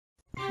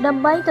ដើ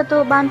ម្បីទទួ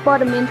លបានព័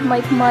ត៌មានថ្មី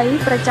ៗ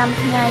ប្រចាំ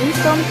ថ្ងៃ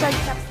សូមចុច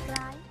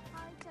Subscribe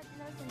ហើយចុច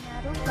លើសញ្ញា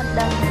រូបកណ្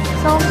ដឹង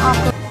សូមអរ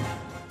គុណ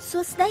សួ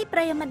ស្តីប្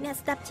រិយមិត្តអ្នក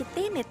ស្ដាប់ជា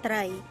ទីមេត្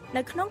រី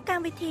នៅក្នុងក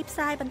ម្មវិធីផ្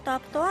សាយបន្ត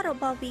ផ្ទាល់រ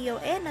បស់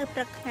VOA នៅព្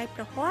រឹកថ្ងៃ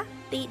ប្រហ័ស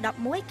ទី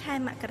11ខែ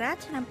មករា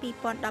ឆ្នាំ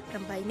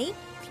2018នេះ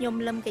ខ្ញុំ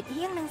លឹមកិច្ច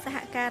ហៀងនិងសហ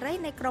ការី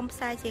នៃក្រុមផ្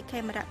សាយជាខេ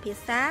មរៈភា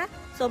សា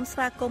សូមស្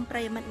វាគមន៍ប្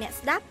រិយមិត្តអ្នក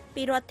ស្ដាប់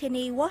ពីរដ្ឋធា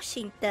នី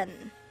Washington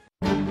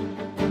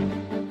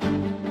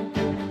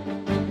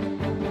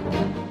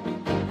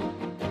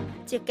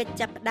ជាកិច្ច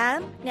ចាប់ផ្ដើម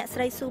អ្នកស្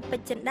រីស៊ូពេ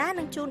ជ្រចិន្តា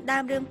នឹងជូនដើ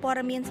មរឿងព័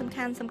ត៌មានសំ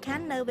ខា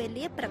ន់ៗនៅវេ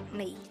លាព្រឹក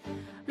នេះ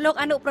លោក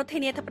អនុប្រធា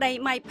នាធិបតី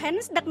Mike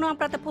Pence ដឹកនាំ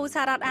ប្រតិភូស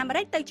ហរដ្ឋអាមេ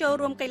រិកទៅចូល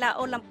រួមកីឡា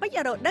អូឡ িম্প ពិក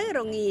រដូវ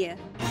រងា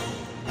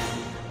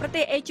ប្រ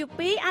ទេសអេជូ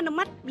ពីអនុ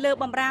ម័តលើ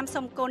បំរាម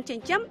សុំកូនចិ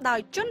ញ្ចឹមដោយ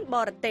ជនប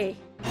រទេស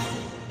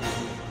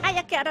ឯក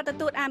អគ្គរដ្ឋ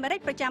ទូតអាមេរិក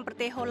ប្រចាំប្រ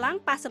ទេសហូឡង់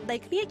ប៉ះសម្ដី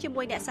គ្នាជា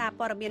មួយអ្នកសារ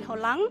ព័ត៌មានហូ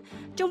ឡង់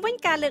ជុំវិញ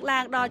ការលើកឡើ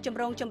ងដល់ចម្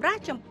រូងចម្រាស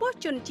ចំពោះ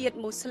ជនជាតិ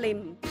មូស្លី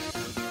ម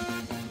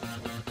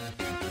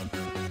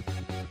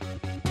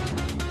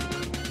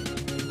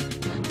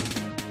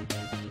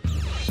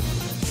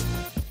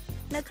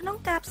នៅក្នុង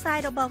ការផ្សាយ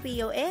របស់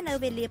VOA នៅ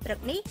វេលាព្រឹក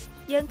នេះ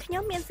យើងខ្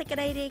ញុំមានសេចក្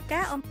តីរាយកា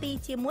រណ៍អំពី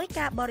ជាមួយ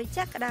ការបរិច្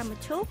ចាគក្តាមម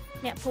ឈូស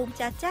អ្នកភូមិ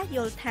ចាស់យ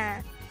ល់ថា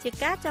ជា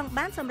ការចង់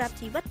បានសម្រាប់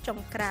ជីវិតចុង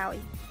ក្រោយ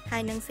ហើ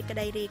យនឹងសេចក្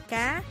តីរាយ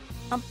ការណ៍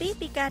អំពី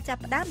ការចា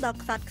ប់ផ្ដើមដ៏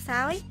ខ្សត់ខ្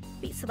សោយ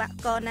វិស្វ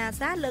ករ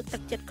NASA លើកទឹ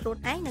កចិត្តខ្លួន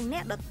ឯងនិងអ្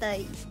នកដទៃ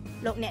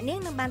លោកអ្នកនាង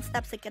នឹងបានស្ដា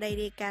ប់សេចក្តី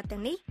រាយការណ៍ទាំ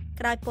ងនេះ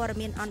ក្រោយព័ត៌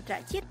មានអន្តរ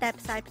ជាតិដែល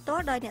ផ្សាយផ្ទា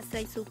ល់ដោយអ្នកស្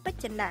រីស៊ូពេជ្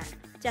រចិន្តា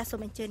ចាសសូ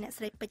មអញ្ជើញអ្នក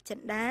ស្រីពេជ្រចិ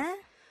ន្តា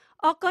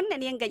អរគុណអ្នក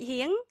នាងកិច្ច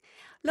ហៀង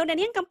លោកអ្នក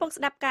នាងកំពុង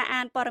ស្ដាប់ការ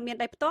អានព័ត៌មាន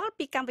ដោយផ្ទាល់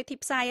ពីកម្មវិធី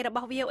ផ្សាយរប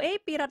ស់ VOA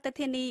ពីរដ្ឋ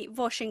ធានី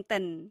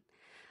Washington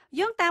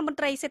យោងតាមមន្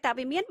ត្រីសេត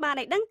វិមានបាន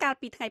ឲ្យដឹងកាល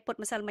ពីថ្ងៃពុធ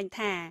ម្សិលមិញ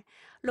ថា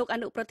លោកអ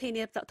នុប្រធា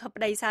នាធិប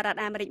តីសហរដ្ឋ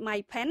អាមេរិក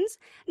Mike Pence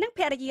និងភ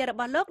រិយារ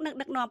បស់លោកនឹង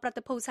ដឹកនាំប្រ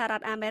តិភូសហរ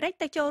ដ្ឋអាមេរិក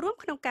ទៅចូលរួម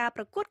ក្នុងការ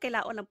ប្រកួតកី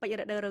ឡាអូឡ িম্প ពិក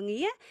រដូវរ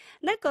ងា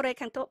នៅកូរ៉េ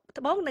ខាង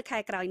ត្បូងនៅខែ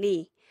ក្រោយនេះ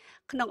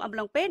ក្នុងអំ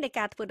ឡុងពេលនៃ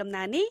ការធ្វើដំ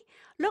ណើរនេះ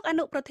លោកអ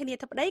នុប្រធានា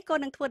ធិបតីក៏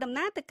នឹងធ្វើដំ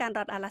ណើរទៅកាន់រ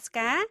ដ្ឋ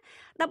Alaska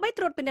ដើម្បី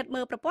ត្រួតពិនិត្យ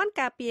មើលប្រព័ន្ធ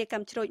ការពារ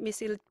កាំជ្រួចមី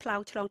ស៊ីលផ្លោ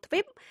ងឆ្លងទ្វី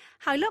ប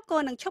ហើយលោកក៏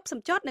នឹងឈប់ស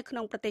ម្ចតនៅក្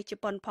នុងប្រទេសជ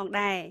ប៉ុនផង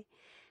ដែរ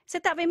សេ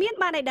តវិមាន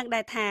បានឲ្យដឹង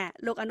ដែរថា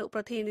លោកអនុប្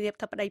រធានា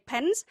ធិបតី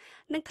Pence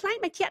នឹងថ្លែង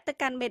បញ្ជាក់ទៅ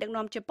កាន់មេដឹក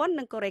នាំជប៉ុន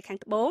និងកូរ៉េខាង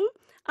ត្បូង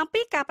អំ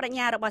ពីការបដិញ្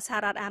ញារបស់សហ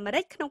រដ្ឋអាមេ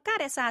រិកក្នុងការ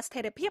រក្សាស្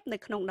ថិរភាពនៅ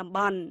ក្នុងតំប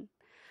ន់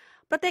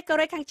ប្រទេសកូ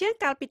រ៉េខាងជើង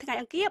កាលពីថ្ងៃ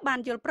អង្គារបាន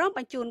យល់ព្រមប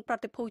ញ្ជូនប្រ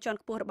តិភូជាន់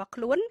ខ្ពស់របស់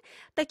ខ្លួន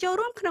ទៅចូល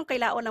រួមក្នុងកី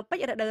ឡាអូឡ িম্প ពិក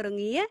រដូវរ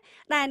ងា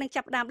ដែលនឹង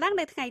ចាប់ផ្ដើមឡើង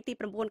នៅថ្ងៃទី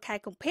9ខែ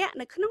កុម្ភៈ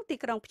នៅក្នុងទី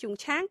ក្រុងព្យុង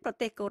ឆាងប្រ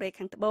ទេសកូរ៉េ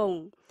ខាងត្បូង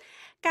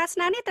ការស្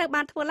នើនេះត្រូវ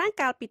បានធ្វើឡើង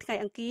កាលពីថ្ងៃ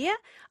អង្គារ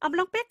អំ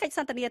ឡុងពេលកិច្ចស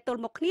ន្ទនាទ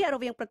ល់មុខគ្នារ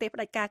វាងប្រទេសផ្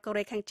ដាច់ការកូ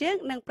រ៉េខាងជើង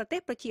និងប្រទេស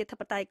ប្រជាធិ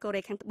បតេយ្យកូ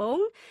រ៉េខាងត្បូង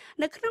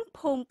នៅក្នុង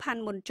ភូមិផា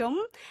ន់មុនជុំ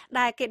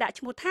ដែលគេដាក់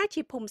ឈ្មោះថា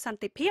ជាភូមិសន្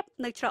តិភាព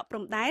នៅច្រកព្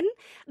រំដែន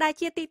ដែល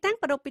ជាទីតាំង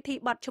ប្រារព្ធពិធី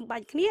បន់ជុំបា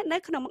ញ់គ្នានៅ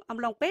ក្នុងអំ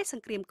ឡុងពេលស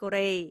ង្គ្រាមកូ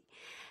រ៉េ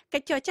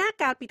កិច្ចចរចា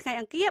កាលពីថ្ងៃ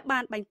អង្គារបា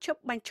នបញ្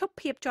ឈប់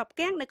ភាពជាប់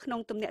គាំងនៅក្នុង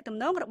ទំនាក់ទំ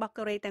នងរបស់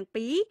កូរ៉េទាំង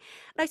ពីរ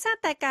ដោយសារ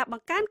តែការប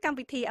ង្កើនកម្ម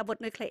វិធីអាវុធ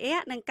នុយក្លេអ៊ែរ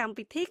និងកម្ម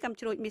វិធីកាំ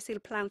ជ្រួចមីស៊ីល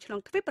ផ្លោងឆ្លង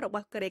ទ្វីបរប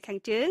ស់កូរ៉េខាង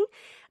ជើង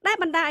ដែល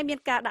បណ្ដាលឲ្យមាន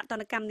ការដាក់ទ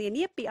ណ្ឌកម្មនា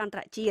នាពីអន្ត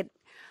រជាតិ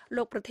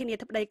លោកប្រធានា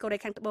ធិបតីកូរ៉េ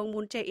ខាងត្បូង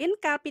Moon Jae-in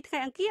កាលពីថ្ងៃ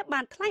អង្គារបា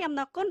នថ្លែងអំណ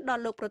រគុណដ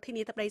ល់លោកប្រធា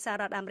នាធិបតីសហ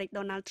រដ្ឋអាមេរិក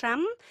Donald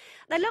Trump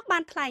ដែលលោកបា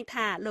នថ្លែង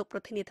ថាលោកប្រ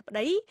ធានាធិប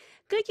តី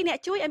គឺជាអ្នក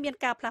ជួយឲ្យមាន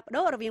ការផ្លាស់ប្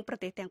ដូររវាងប្រ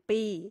ទេសទាំង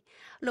ពីរ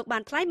លោកបា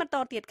នថ្លែងបន្ត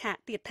ទៀត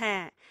ថា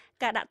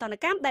ការដាក់ទណ្ឌ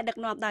កម្មដែលដឹក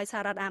នាំដោយសហ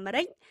រដ្ឋអាមេ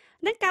រិក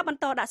និងការបន្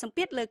តដាក់សម្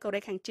ពាធលើកូ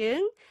រ៉េខាងជើង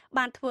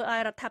បានធ្វើឲ្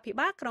យរដ្ឋាភិ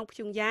បាលក្រុងព្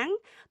យុងយ៉ាង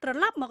ត្រ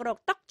ឡប់មករក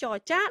តុចរ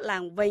ចាឡើ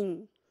ងវិញ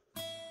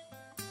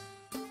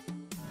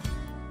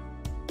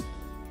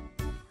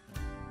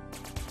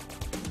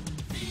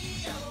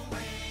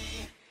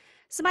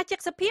សមាជិក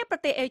សភាប្រ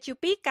ទេសអេជូ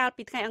ពីកាល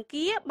ពីថ្ងៃអង្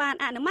គារបាន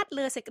អនុម័ត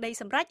លើសេចក្តី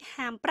សម្រេច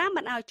ហាម5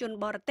មិនឲ្យជន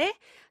បរទេស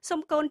សុំ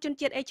កូនជន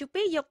ជាតិអេជូ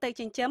ពីយកទៅ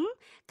ចិញ្ចឹម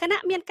ខ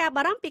ណៈមានការ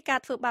បារម្ភពីការ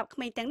ធ្វើបាបក្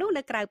មេងទាំងនោះ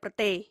នៅក្រៅប្រ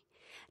ទេស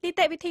នី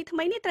តិវិធីថ្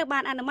មីនេះត្រូវបា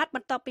នអនុម័តប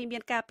ន្ទាប់ពីមា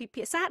នការពិ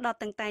ភាក្សាដ៏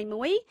តឹងតែង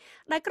មួយ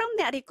ដោយក្រុម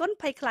អ្នករិះគន់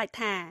ភ័យខ្លាច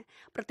ថា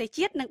ប្រទេស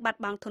ជាតិនឹងបាត់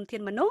បង់ធនធា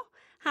នមនុស្ស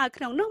ហើយ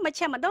ក្នុងនោះមជ្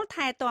ឈមណ្ឌល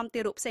ថែទាំទា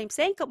រកផ្សេង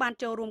ៗក៏បាន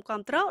ចូលរួម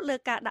គាំទ្រលើ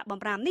ការដាក់ប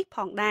ម្រាមនេះផ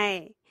ងដែរ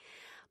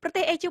ប្រ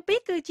ទេសអេជូពី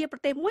គឺជាប្រ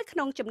ទេសមួយក្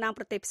នុងចំណោម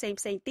ប្រទេសផ្សេង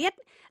ទៀត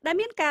ដែល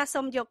មានការ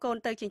សុំយកកូន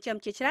ទៅចិញ្ចឹម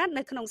ជាច្រើន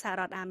នៅក្នុងសហ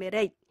រដ្ឋអាមេ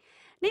រិក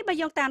នេះបើ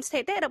យោងតាមស្ថិ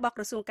តិរបស់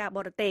ក្រសួងការប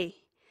រទេស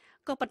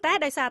ក៏ប៉ុន្តែ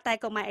ដោយសារតែ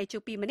កុមារអេជូ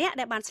ពីម្នាក់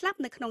ដែលបានស្លាប់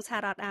នៅក្នុងសហ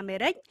រដ្ឋអាមេ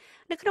រិក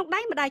នៅក្នុងដៃ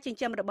ម្ដាយចិញ្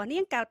ចឹមរបស់នា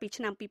ងកាលពី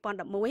ឆ្នាំ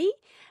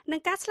2011និង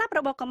ការស្លាប់រ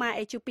បស់កុមារ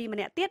អេជូពីម្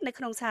នាក់ទៀតនៅ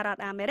ក្នុងសហរដ្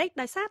ឋអាមេរិក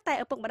ដោយសារតែ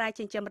ឪពុកម្ដាយ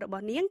ចិញ្ចឹមរប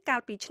ស់នាងកាល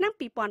ពីឆ្នាំ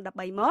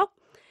2013មក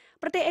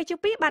ប្រទេសអេជូ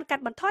ពីបានកា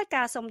ត់បន្ថយ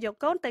ការសុំយក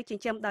កូនទៅចិ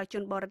ញ្ចឹមដោយជ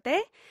នបរទេ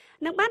ស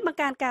និងបានបង្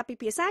កើនការពិ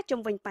ភាក្សាជុំ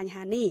វិញបញ្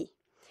ហានេះ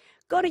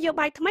គោលនយោ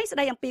បាយថ្មីស្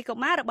ដីអំពីកុ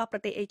មាររបស់ប្រ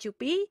ទេសអេជូ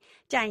ពី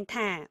ចែង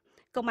ថា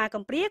កុមារ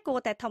កំព្រាគួរ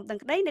តែធំដឹង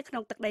ក្តីនៅក្នុ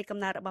ងទឹកដីកំ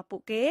ណើតរបស់ពួ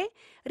កគេ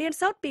រៀន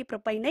សូត្រពីប្រ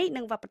ពៃណី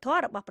និងវប្បធម៌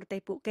របស់ប្រទេស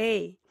ពួកគេ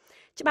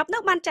ច្បាប់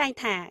នោះបានចែង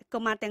ថាកុ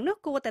មារទាំងនោះ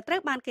គួរតែត្រូ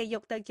វបានគេយ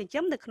កទៅចិញ្ចឹ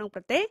មនៅក្នុងប្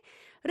រទេស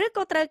ឬ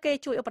ក៏ត្រូវគេ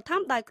ជួយឧបត្ថ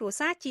ម្ភដោយគ្រួ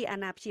សារជាអា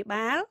ណាព្យា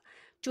បាល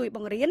ជួយប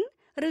ង្រៀន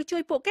ឬជួ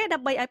យពួកគេដើ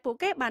ម្បីឲ្យពួក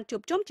គេបានជួ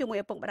បជុំជាមួយ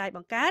ឪពុកម្ដាយប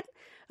ង្កើត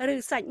ឬ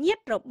សាច់ញា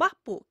តិរបស់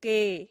ពួក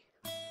គេ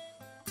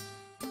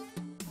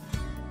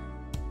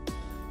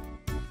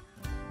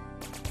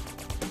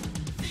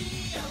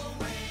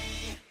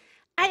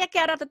ឯកអគ្គ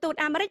រដ្ឋទូត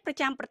អាមេរិកប្រ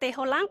ចាំប្រទេស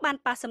ហូឡង់បាន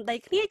ប៉ះសម្ដី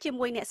គ្នាជា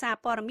មួយអ្នកសារ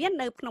ព័ត៌មាន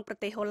នៅក្នុងប្រ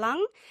ទេសហូឡ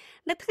ង់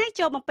នៅថ្ងៃ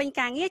ចូលបំពេញ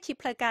ការងារជា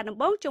ផ្លូវការដំ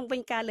បូងជុំវិ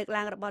ញការលើក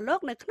ឡើងរបស់លោក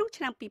នៅក្នុង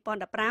ឆ្នាំ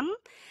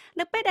2015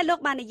នៅពេលដែលលោក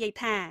បាននិយាយ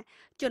ថា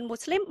ជនមូ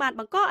ស្លីមបាន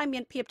បង្កឲ្យមា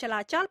នភាពចលា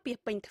ចលពាស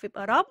ពេញទ្វីប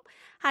អឺរ៉ុប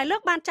ហើយលោ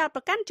កបានចោទ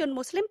ប្រកាន់ជន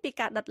មូស្លីមពី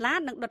ការដុតឡាន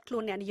និងដុតខ្លួ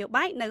នអ្នកនយោ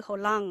បាយនៅហូ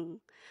ឡង់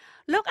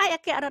លោកឯកអ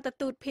គ្គរដ្ឋ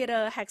ទូត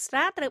Peter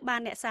Hextra ត្រូវបា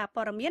នអ្នកសារ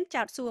ព័ត៌មាន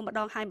ចោទសួរម្ដ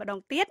ងហើយម្ដង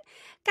ទៀត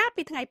កាល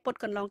ពីថ្ងៃពុធ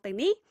កន្លងទៅ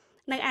នេះ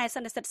នៅឯស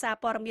ន្និសីទសារ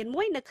ព័ត៌មាន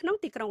មួយនៅក្នុង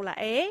ទីក្រុងឡា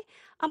អេ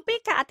អំពី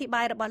ការអធិប្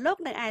បាយរបស់លោក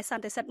នៅឯស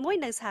ន្និសីទមួយ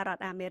នៅសហរដ្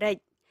ឋអាមេរិក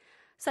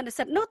សន្និ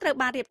សីទនោះត្រូវ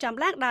បានរៀបចំ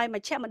ឡើងដោយម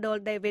ជ្ឈមណ្ឌល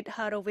David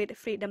Horowitz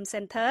Freedom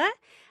Center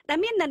ដែល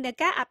មាននិន្នា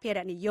ការអភិរ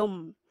ក្សនិយម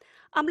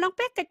អំឡុង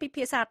ពេលកិច្ចពិ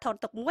ភាក្សាថត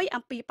ទុកមួយ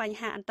អំពីបញ្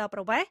ហាអន្តោប្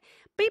រវេសន៍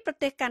ពីប្រ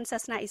ទេសកាន់សា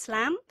សនាអ៊ីស្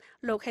លាម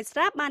លោក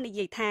Hextra បាននិ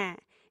យាយថា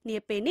នា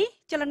ពេលនេះ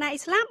ចលនាអ៊ី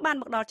ស្លាមបាន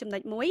មកដល់ចំណុ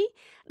ចមួយ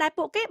ដែល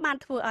ពួកគេបាន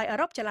ធ្វើឲ្យអឺ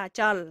រ៉ុបចលា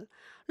ចល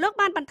លោក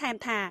បានបន្ថែម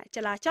ថាច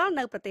លាចល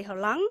នៅប្រទេសហូ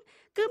ឡង់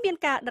គឺមាន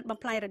ការដិតបំ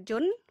ផ្លាញរថយ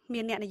ន្ត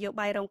មានអ្នកនយោ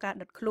បាយរងការ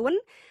ដុតខ្លួន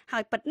ហើ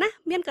យពិតណាស់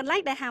មានកន្លែ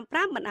ងដែលហាមប្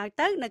រាមមិនឲ្យ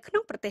ទៅនៅក្នុ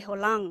ងប្រទេសហូ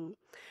ឡង់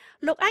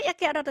លោកឯកអ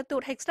គ្គរដ្ឋទូ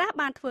ត Hextra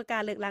បានធ្វើកា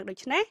រលើកឡើងដូ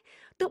ចនេះ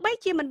ទោះបី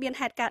ជាមិនមាន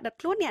ហេតុការណ៍ដុត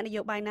ខ្លួនអ្នកន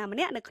យោបាយណាម្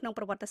នាក់នៅក្នុង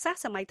ប្រវត្តិសាស្ត្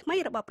រសម័យថ្មី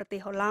របស់ប្រទេស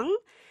ហូឡង់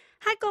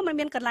ហើយក៏មិន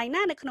មានកន្លែង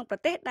ណានៅក្នុងប្រ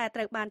ទេសដែលត្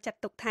រូវបានចាត់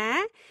ទុកថា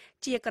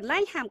ជាកន្លែ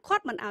ងហាមឃា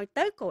ត់មិនឲ្យ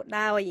ទៅក៏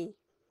ដោយ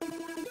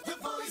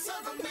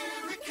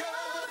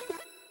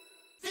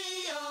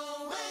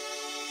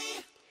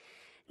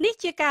នេះ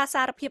ជាការ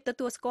សារភាពទ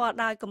ទួលស្គាល់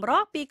ដោយកម្រ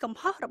ពីកំ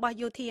ហុសរបស់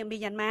យោធាមី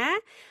យ៉ាន់ម៉ា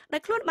ដែ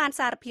លខ្លួនបាន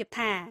សារភាព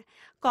ថា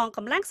កងក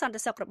ម្លាំងសន្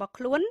តិសុខរបស់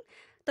ខ្លួន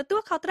ទទួ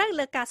លខុសត្រូវ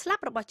លើការស្លា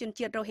ប់របស់ជន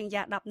ជាតិរ៉ូហិញ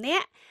យ៉ា10នា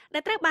ក់ដែ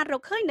លត្រូវបានរ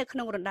កឃើញនៅក្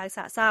នុងរណ្ដៅ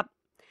សាកសព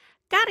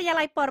ការិយា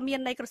ល័យព័ត៌មាន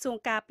នៃក្រសួង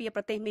ការពារ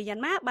ប្រទេសមីយ៉ា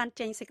ន់ម៉ាបាន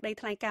ចេញសេចក្តី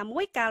ថ្លែងការណ៍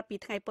មួយកាលពី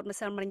ថ្ងៃពុធម្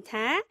សិលមិញ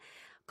ថា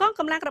កង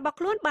កម្លាំងរបស់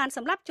ខ្លួនបានស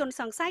ម្លាប់ជន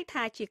សង្ស័យ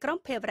ថាជាក្រុម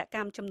ភេរវក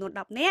ម្មចំនួន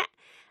10នាក់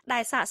ដែ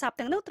លសាកសព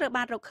ទាំងនោះត្រូវ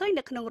បានរកឃើញ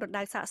នៅក្នុងរណ្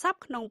ដៅសាកសព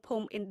ក្នុងភូ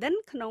មិអ៊ីនឌិន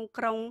ក្នុង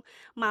ក្រុង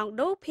ម៉ោង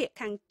ដូភាគ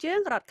ខាងជើង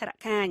រដ្ឋខរ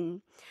ខាញ់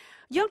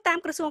យោងតាម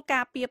ក្រសួងកា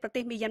រពារប្រទេ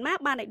សមីយ៉ាន់ម៉ា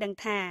បានឲ្យដឹង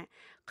ថា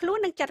ខ្លួន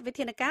នឹងចាត់វិ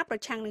ធានការប្រ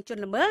ឆាំងនឹងជន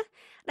ល្មើស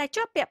ដែល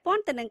ជាប់ពាក់ព័ន្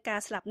ធទៅនឹងការ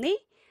ស្លាប់នេះ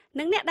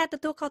និងអ្នកដែលទ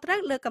ទួលខុសត្រូវ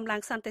លើកម្លាំ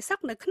ងសន្តិសុខ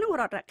នៅក្នុង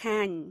រដ្ឋរខា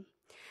ញ់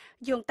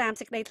យោងតាម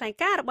សេចក្តីថ្លែង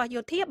ការណ៍របស់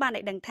យោធាបាន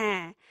ឲ្យដឹងថា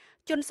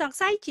ជនសង្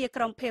ស័យជា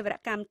ក្រុមភេរវ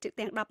កម្ម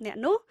ទាំង10នាក់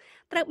នោះ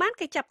ត្រូវបាន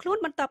គេចាប់ខ្លួន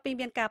បន្ទាប់ពី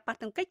មានការប៉ះ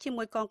ទង្គិចជា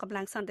មួយកងកម្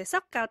លាំងសន្តិសុ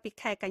ខកាលពី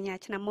ខែកញ្ញា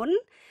ឆ្នាំមុន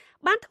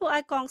បានធ្វើ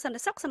ឲ្យកងសន្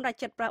តិសុខសម្រេច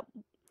ចិត្ត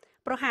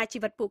ប្រហារជី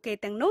វិតពួកគេ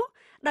ទាំងនោះ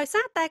ដោយ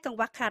សារតែកង្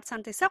វះខាតស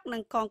ន្តិសុខនិ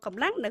ងកងកម្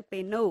លាំងនៅពេ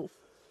លនោះ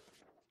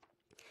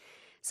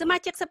សមា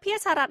ជិកសភា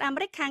សហរដ្ឋអាមេ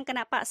រិកខាងគ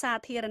ណៈបក្សសា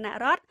ធារណ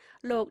រដ្ឋ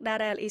លោក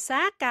Darrell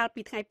Issa កាល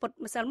ពីថ្ងៃពុធ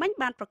ម្សិលមិញ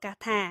បានប្រកាស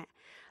ថា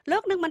លោ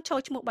កនឹងមិនចូល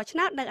ឈ្មោះបោះឆ្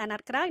នោតនៅអាណ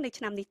ត្តិក្រោយនៅ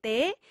ឆ្នាំនេះទេ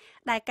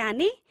ដែលការ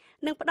នេះ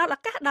នឹងផ្ដល់ឱ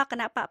កាសដល់គ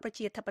ណៈបកប្រ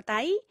ជាធិប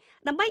តេយ្យ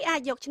ដើម្បីអាច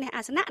យកឈ្នះ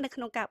អាសនៈនៅក្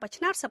នុងការបោះ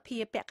ឆ្នោតសភា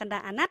ពាក់កណ្ដា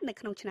លអាណត្តិនៅ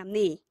ក្នុងឆ្នាំ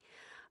នេះ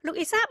លោក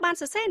អ៊ីសាបាន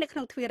សរសេរនៅក្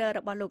នុង Twitter រ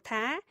បស់លោក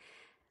ថា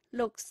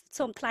លោក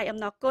សូមថ្លែងអំ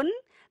ណរគុណ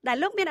ដែល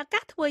លោកមានឱកា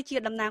សធ្វើជា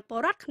តំណាងពល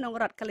រដ្ឋក្នុង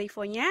រដ្ឋកាលីហ្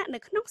វ័រញ៉ានៅ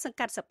ក្នុងសង្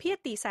កាត់សភា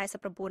ទី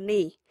49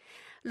នេះ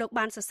លោក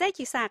បានសរសេរ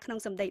ជាសារក្នុង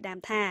សម្ដីដើម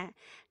ថា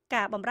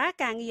ការបម្រើ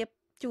ការងារ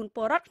ជូនព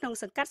លរដ្ឋក្នុង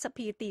សង្កាត់ស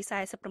ភាទី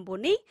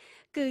49នេះ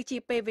គឺជា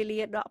ពេលវេ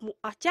លាដ៏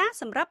អស្ចារ្យ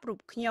សម្រាប់រូប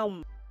ខ្ញុំ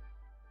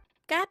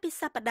កាលពី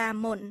សប្តាហ៍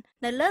មុន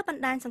នៅលើប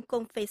ណ្ដាញសង្គ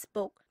ម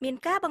Facebook មាន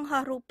ការបង្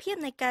ហោះរូបភាព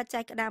នៃការចែ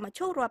កក្តារម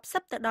ឈូសរាប់សិ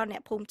បទៅដល់អ្ន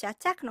កភូមិចាស់ៗ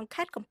ក្នុង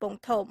ខេត្តកំពង់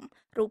ធំ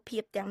រូបភា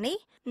ពទាំងនេះ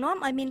នាំ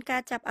ឲ្យមានកា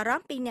រចាប់អារ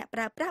ម្មណ៍ពីអ្នកប្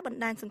រើប្រាស់ប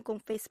ណ្ដាញសង្គម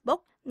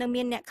Facebook និង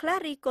មានអ្នកខ្លះ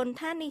រិះគន់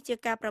ថានេះជា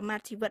ការប្រមាថ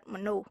ជីវិតម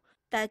នុស្ស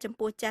តែចំ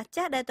ពោះចាស់ៗ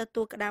ដែលទ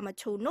ទួលក្តារម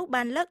ឈូសនោះ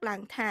បានលើកឡើ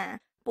ងថា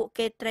ពួក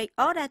គេត្រេក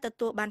អរដែលទ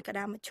ទួលបានក្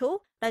តារមឈូស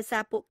ដោយសា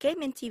រពួកគេ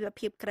មានជីវ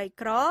ភាពក្រី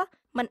ក្រ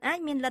មិនអាច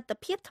មានលទ្ធ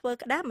ភាពធ្វើ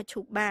ក្តារមឈូ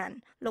សបាន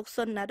លោក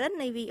សុននរិន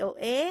នៃ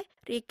VOA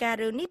រាយការណ៍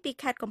រឿងនេះពី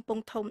ខេត្តកំព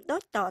ង់ធំដូ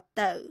ចត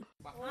ទៅ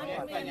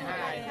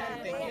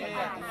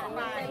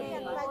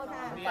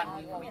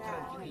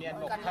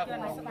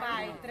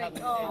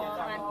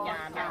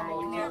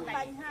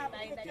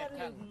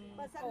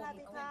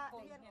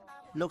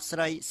លោកស្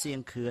រីសៀង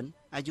ខឿន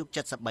អាយុ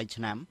73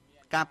ឆ្នាំ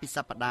កាលពីស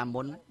ប្តាហ៍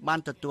មុនបាន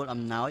ទទួល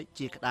អំណោយ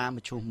ជាក្តារម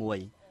ឈូសមួយ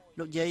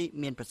លោកយាយ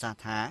មានប្រសាស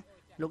ន៍ថា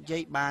លោកយា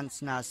យបាន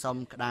ស្នើសុំ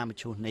ក្តារម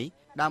ឈូសនេះ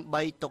ដើម្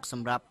បីទុកស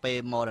ម្រាប់ពេល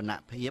មរណ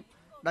ភាព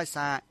ដោយ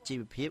សារជី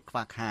វភាពខ្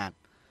វះខាត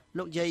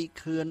លោកយាយ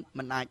ខឿន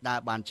មិនអាចដើរ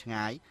បានឆ្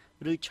ងាយ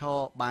ឬឈរ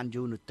បាន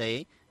យូរនោះទេ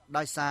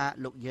ដោយសារ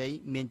លោកយាយ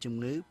មានជំ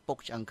ងឺពុក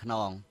ឆ្អឹងខ្ន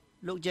ង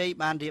លោកយាយ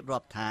បានរៀបរា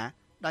ប់ថា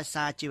ដោយ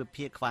សារជីវ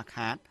ភាពខ្វះ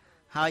ខាត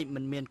ហើយមិ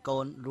នមានកូ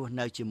នរស់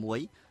នៅជាមួយ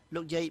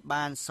លោកយាយ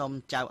បានសុំ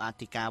ចៅអ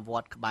ធិការវ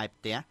ត្តក្បែរ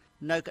ផ្ទះ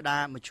នៅក្តា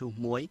រមឈូស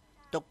មួយ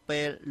ទុកពេ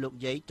លលោក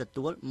យាយទ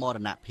ទួលមរ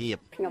ណភាព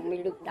ខ្ញុំមាន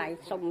លើកដៃ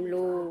សុំ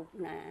លោក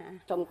ណា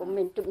សុំក៏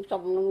មានទុំ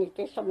សុំនឹងនេះ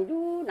ទេសុំ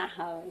យូរណាស់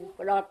ហើយ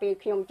ដល់ពេល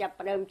ខ្ញុំចាប់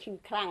ផ្ដើមឈឺ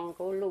ខ្លាំង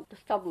ក៏លោក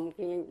សុំ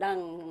គេដឹង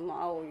មក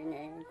អើយ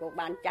ណែក៏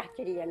បានចាស់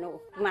ជ្រានោះ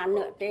បាន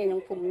នឹកទេក្នុ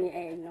ងភូមិនេះ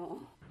ឯងនោះ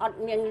អត់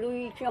មានលុ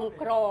យខ្ញុំ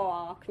ក្រ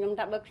ខ្ញុំ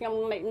ថាបើខ្ញុំ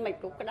មិន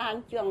ក៏ក្តាន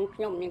ជើងខ្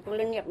ញុំនេះក៏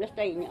លៀបនេះស្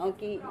អីឲ្យ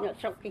គេអ្នក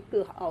ស្រុកគេគឺ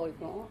ឲ្យ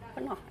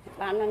ប៉ុណ្ណោះ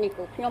បាននេះ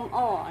ក៏ខ្ញុំ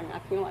ណា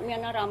ខ្ញុំអត់មាន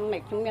អារម្មណ៍មិ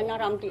នខ្ញុំមានអា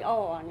រម្មណ៍ទី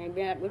នេះ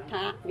វាដូច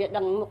ថាវា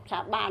ដឹងមុខថា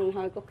បាន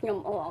ហើយក៏ខ្ញុំ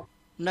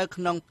នៅ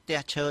ក្នុងផ្ទះ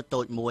ឈើ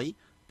តូចមួយ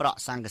ប្រក់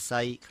សង្ក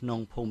សីក្នុង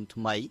ភូមិ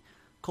ថ្មី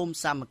ឃុំ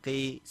សាមគ្គី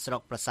ស្រុ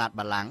កប្រាសាទ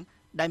បាឡាំង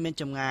ដែលមាន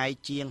ចម្ងាយ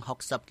ជាង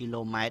60គី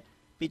ឡូម៉ែត្រ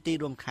ពីទី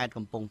រួមខេត្ត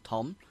កំពង់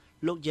ធំ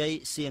លោកយាយ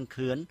សៀង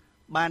ខឿន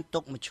បានទុ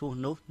កមឈូស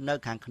នោះនៅ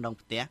ខាងក្នុង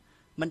ផ្ទះ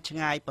មិនឆ្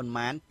ងាយប៉ុន្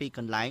មានពីក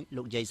ន្លែង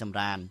លោកយាយសម្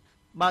រាន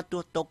បើ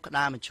ទោះទុកក្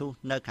តារមឈូស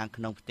នៅខាង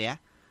ក្នុងផ្ទះ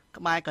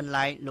ក្បែរកន្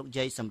លែងលោក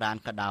យាយសម្រាន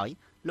ក៏ដោយ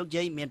លោក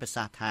យាយមានប្រ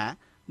សាសន៍ថា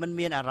មិន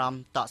មានអារម្ម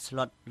ណ៍តក់ស្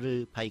លុតឬ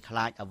ភ័យខ្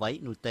លាចអ្វី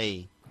នោះទេ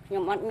ខ្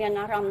ញុំអត់មាន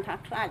អារម្មណ៍ថា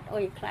ខ្លាចអុ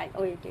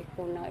យទេ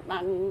គូនហើយបា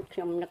នខ្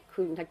ញុំនឹក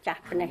ឃើញថាចា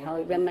ស់នេះហើ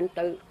យវាមិន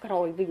ទៅក្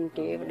រោយវិញ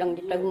ទេដឹង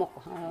ទៅមុខ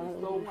ហើយ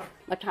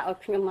បើថាឲ្យ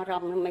ខ្ញុំអារ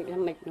ម្មណ៍មិនខ្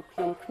ញុំ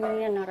គ្មា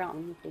នអារម្ម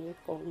ណ៍ទេ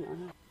កូ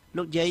ន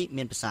លោកយាយ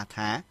មានប្រសាសន៍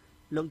ថា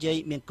លោកយាយ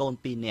មានកូន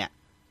2នាក់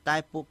តែ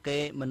ពួកគេ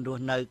មិនរ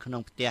ស់នៅក្នុ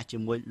ងផ្ទះជា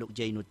មួយលោក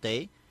យាយនោះទេ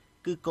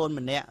គឺកូន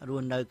ម្នាក់រ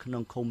ស់នៅក្នុ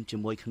ងឃុំជា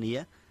មួយគ្នា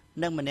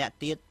និងម្នាក់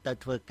ទៀតទៅ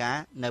ធ្វើការ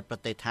នៅប្រ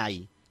ទេសថៃ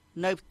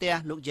នៅផ្ទះ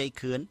លោកយាយ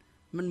ខឿន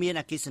មិនមាន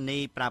អគ្គិសនី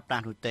ប្រើប្រា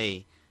ស់នោះទេ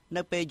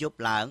នៅពេលយប់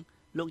ឡើង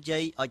លោកយា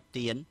យអុជ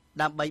ទៀន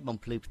ដើម្បីបំ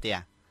ភ្លឺផ្ទះ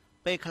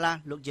ពេលខ្លះ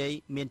លោកយាយ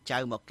មានចៅ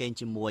មកគេង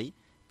ជាមួយ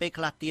ពេល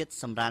ខ្លះទៀត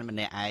សម្រានម្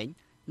នាក់ឯង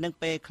និង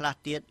ពេលខ្លះ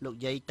ទៀតលោក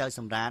យាយទៅស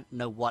ម្រាន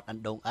នៅវត្តអ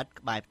ណ្ដូងឥដ្ឋ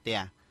ក្បែរផ្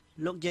ទះ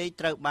លោកយាយ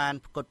ត្រូវបាន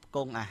ផ្គត់ផ្គ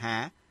ង់អាហា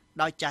រ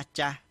ដោយចា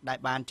ស់ដែល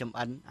បានចម្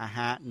អិនអា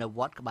ហារនៅវ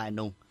ត្តក្បែរ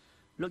នោះ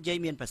លោកយាយ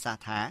មានប្រសាស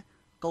ន៍ថា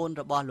កូន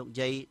របស់លោក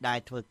យាយដែល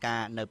ធ្វើកា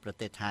រនៅប្រ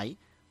ទេសថៃ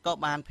ក៏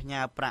បានផ្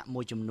ញើប្រាក់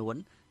មួយចំនួន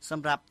ស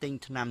ម្រាប់ទិញ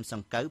ថ្នាំស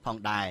ង្កូវផង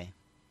ដែរ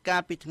កា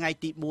លពីថ្ងៃ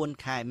ទី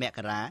4ខែមក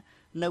រា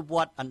នៅវ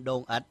ត្តអណ្ដូ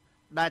ងឥដ្ឋ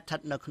ដែលស្ថិត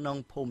នៅក្នុង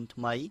ភូមិ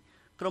ថ្មី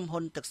ក្រុមហ៊ុ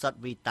នទឹកសុទ្ធ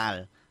វីតាល់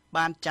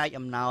បានចែក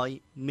អំណោយ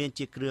មាន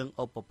ជាគ្រឿង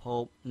ឧបភោ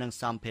គនិង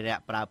សម្ភារៈ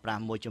ប្រើប្រា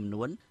ស់មួយចំ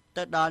នួន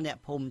ទៅដល់អ្នក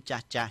ភូមិចា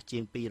ស់ជា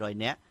ង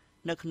200នាក់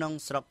នៅក្នុង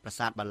ស្រុកប្រា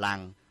សាទបាឡាំ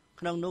ង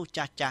ក្នុងនោះ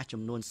ចាស់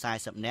ចំនួន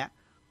40នាក់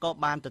ក៏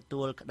បានទ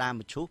ទួលក្តារ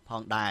មឈូសផ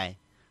ងដែរ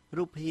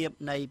រូបភាព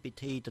នៃពិ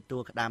ធីទទួ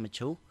លក្តារម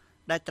ឈូស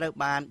ដែលត្រូវ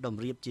បានត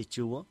ម្រៀបជា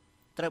ជួរ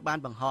ត្រូវបាន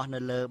បង្ហោះនៅ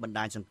លើបណ្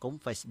ដាញសង្គម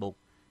Facebook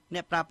អ្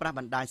នកប្រើប្រាស់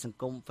បណ្ដាញសង្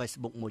គម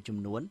Facebook មួយចំ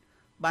នួន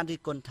បានរិះ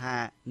គន់ថា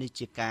នេះ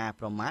ជាការ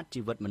ប្រមាថ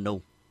ជីវិតមនុស្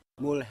ស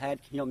មូលហេតុ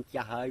ខ្ញុំ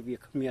ចាស់ហើយវា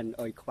គ្មាន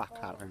អុយខ្វះ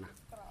ខាតណា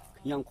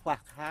ខ្ញុំខ្វះ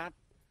ខាត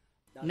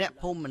អ្នក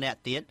ភូមិម្នាក់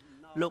ទៀត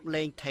លោក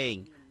លេងថេង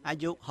អា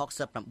យុ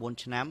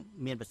69ឆ្នាំ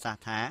មានប្រសាស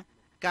ន៍ថា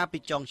កាលពី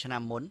ចុងឆ្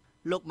នាំមុន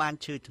លោកបាន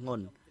ឈឺធ្ង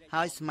ន់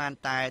ហើយស្មាន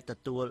តែទ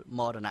ទួលម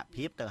រណ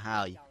ភាពទៅ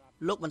ហើយ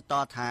លោកបន្ត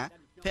ថា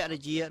ភរិ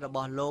យារប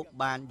ស់លោក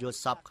បានយល់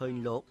សប្តិឃើញ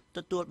លោកទ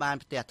ទួលបាន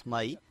ផ្ទះថ្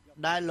មី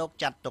ដែលលោក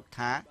ចាត់ទុក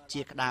ថា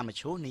ជាក្តារម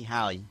ឈូសនេះ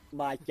ហើយ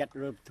បាយចិត្ត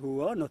រើធួ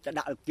នោះจะ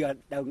ដាក់ជើង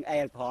ដើមអែ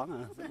លផង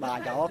បាយ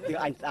យកគឺ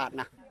អញស្អាត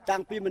ណាស់តាំ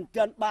ងពីមិន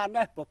ទាន់បាន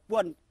ដែរប្រព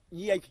ន្ធ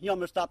យាយខ្ញុំ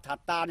ស្ដាប់ថា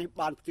តានេះ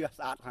បានផ្ទះ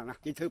ស្អាតខាងណា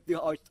គេធ្វើផ្ទះ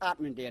ឲ្យស្អាត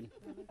មែនទេ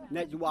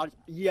អ្នកយល់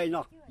យាយ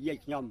នោះយាយ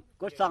ខ្ញុំ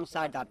ក៏សង្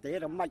ស័យថាទេ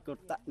រមិនក៏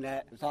អ្ន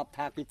កស្ដាប់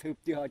ថាគេធ្វើ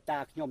ផ្ទះឲ្យតា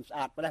ខ្ញុំស្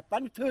អាតប៉ុន្តែប៉ា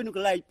ន់ធ្វើនៅក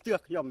ន្លែងផ្ទះ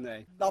ខ្ញុំនេះ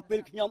ដល់ពេល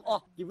ខ្ញុំអ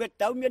ស់ជីវិត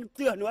ទៅមានផ្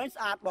ទះនោះឯង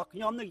ស្អាតរបស់ខ្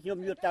ញុំនេះខ្ញុំ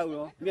យកទៅ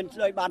មាន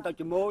ស្រីបានទៅ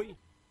ជាមួយ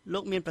លោ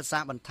កមានប្រសា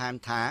សន៍បន្ថែម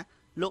ថា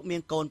លោកមា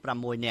នកូន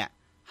6នាក់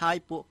ហើយ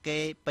ពួកគេ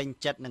ពេញ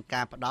ចិត្តនឹង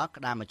ការផ្ដល់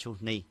ក្តារមឈូស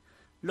នេះ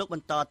លោកប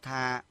ន្ត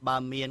ថាបើ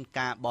មាន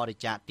ការបរិ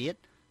ច្ចាគទៀត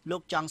លោ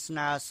កចង់ស្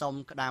នើសុំ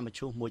ក្តារម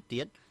ឈូសមួយ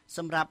ទៀតស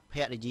ម្រាប់ភ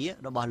រិយា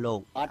របស់លោ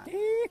កអត់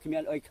ទេគ្មា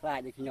នអុយខ្លាច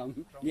ទេខ្ញុំ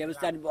និយាយ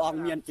សិនព្រះអង្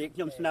គមានទេខ្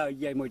ញុំស្នើ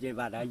យាយមួយទេ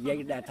បាទយាយ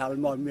ដែលថល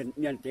មក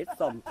មានទេ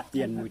សុំ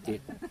ទៀនមួយទៀត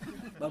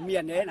បើមា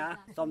នទេណា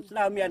សុំស្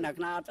នើមានណា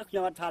ខ្នាទៅខ្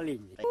ញុំអត់ថាលី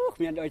ង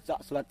គ្មានអុយស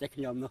ក់ស្លុតទេ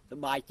ខ្ញុំនោះស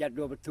ប្បាយចិត្ត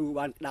រួមបទូ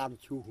បានក្តារម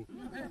ឈូស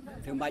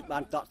ធ្វើម៉េចបា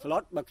នតក់ស្លុ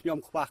តបើខ្ញុំ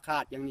ខ្វះខា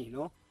តយ៉ាងនេះ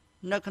នោះ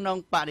នៅក្នុង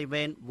បរិ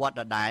វេណវត្ត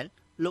ដដែល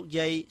លោក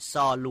យាយស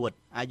លួត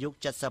អាយុ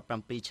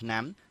77ឆ្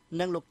នាំ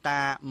និងលោកតា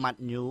ម៉ា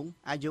ត់ញូង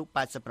អាយុ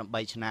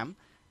88ឆ្នាំ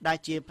ដែល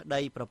ជាប្តី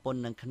ប្រពន្ធ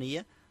នឹងគ្នា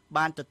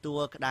បានទទួ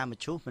លក្តារម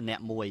ឈូសម្នា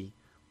ក់មួយ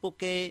ពួក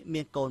គេ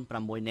មានកូន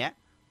6នាក់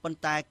ប៉ុន្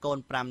តែកូន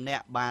5នា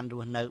ក់បានរ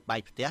ស់នៅបែ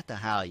កផ្ទះទៅ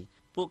ហើយ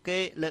ពួកគេ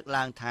លើក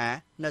ឡើងថា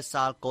នៅស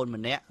ល់កូន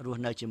ម្នាក់រ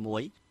ស់នៅជាមួ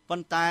យប៉ុ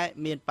ន្តែ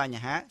មានប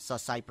ញ្ហាសរ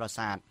សៃប្រ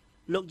សាទ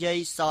លោកយាយ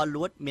ស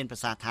លួតមានប្រ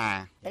សាសន៍ថា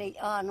ត្រេក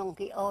អរក្នុង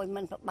គេអើយ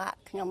មិនពិបាក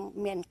ខ្ញុំ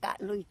មានកា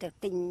ក់លុយទៅ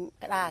ទិញ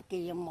ក្តារគេ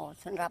មក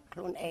សម្រាប់ខ្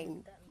លួនឯង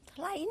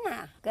ថ្លៃណា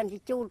ស់កាន់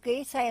ជូលគេ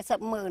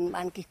400000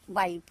បានគេ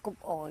វាយគ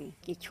ប់អយ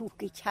គេឈូស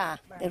គេឆា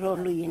ទៅរ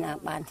លុយណា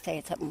បាន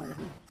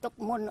400000ទុក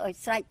មុនឲ្យ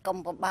ស្រេចកុំ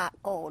ពិបាក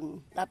កូន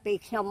ដល់ពេល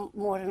ខ្ញុំ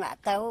មរណៈ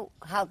ទៅ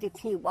ហៅទី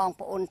ភ្ញៀវបង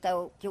ប្អូនទៅ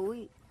ជួយ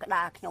ក្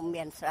តារខ្ញុំ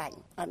មានស្រេច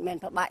អត់មាន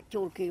ពិបាក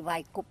ជូលគេវា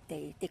យគប់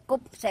ទេគ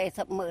ប់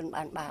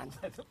400000បាន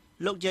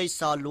លោកយាយ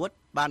សលួត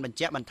បានបញ្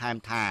ជាក់បន្ថែម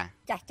ថា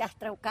ចាស់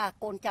ត្រូវការ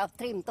កូនចៅ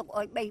ត្រៀមទុក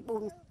ឲ្យ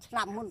3 4ឆ្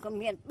នាំមុនក៏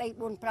មាន3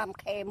 4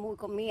 5ខែមួយ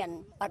ក៏មាន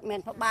អត់មាន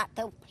ពិបាក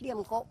ទៅភ្លាម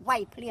ក៏វា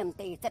យភ្លាម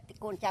ទេសិតតែ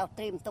កូនចៅ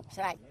ត្រៀមទុក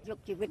ស្រេចយក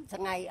ជីវិត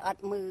ថ្ងៃអ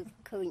ត់មើល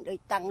ឃើញដូច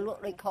តាំងលក់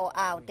ដូចខោ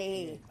អាវទេ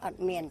អ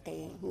ត់មានទេ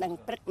នឹង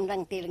ព្រឹកនឹ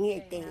ងទីល្ងាច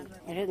ទេ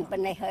រឿងប៉ុ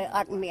ណ្ណេះហើយអ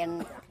ត់មាន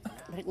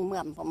រឿង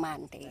មឿមប្រមាណ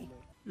ទេ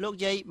លោក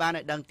យាយបាន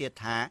ឲ្យដឹងទៀត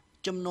ថា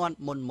ចំនួន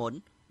មុន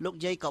លោក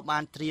យាយក៏បា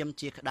នត្រៀម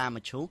ជាក្តាមម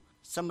ឈូស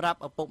សម្រាប់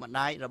ឪពុកម្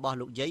ដាយរបស់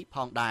លោកយាយផ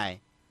ងដែរ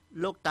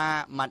លោកតា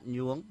ម៉ាត់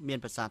ញួងមាន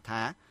ប្រសាសន៍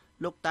ថា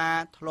លោកតា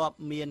ធ្លាប់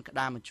មានក្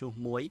តាមមឈូស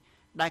មួយ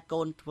ដែល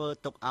កូនធ្វើ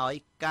ទុកឲ្យ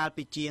កាល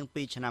ពីជាង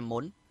2ឆ្នាំមុ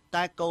ន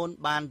តែកូន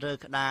បានរើ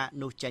ក្តារ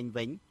នោះចេញ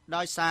វិញ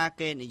ដោយសារ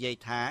គេនិយាយ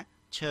ថា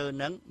ឈើ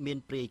នឹងមាន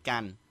ព្រាយកា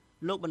ន់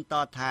លោកបន្ត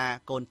ថា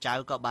កូនចៅ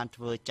ក៏បាន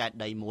ធ្វើចែក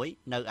ដីមួយ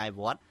នៅឯ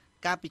វត្ត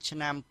កាលពីឆ្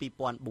នាំ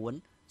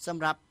2004ស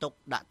ម្រាប់ទុក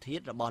ដាក់ធា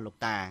តុរបស់លោក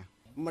តា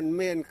มัน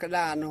មានក្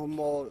តារនោះ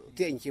មក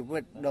ទាញជីវិ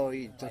តដោយ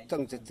ទៅតឹ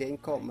ងទៅទាញ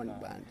ក៏មិន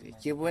បានទេ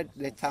ជីវិត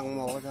ដែលខាងម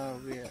កថា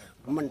វា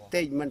មិន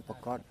តិចមិនប្រ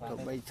កបទៅ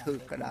បីធ្វើ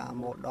ក្តារ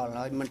មកដល់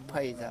ហើយមិន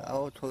ភ័យថាអូ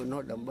ធ្វើ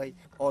នោះដើម្បី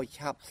ឲ្យ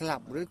ឆាប់ស្លា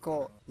ប់ឬក៏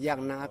យ៉ា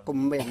ងណាក៏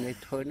មិននៃ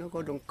ធ្វើនោះក៏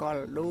ដង្កល់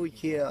ដូច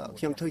ជា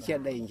ខ្ញុំធ្វើជា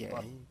ដីអញ្ចឹង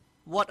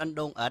វត្តអណ្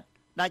ដូងឥដ្ឋ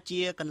ដែលជា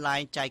កន្លែង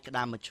ចែកក្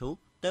តាមមឈូស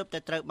ទើបតែ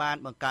ត្រូវបាន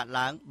បង្កើត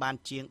ឡើងបាន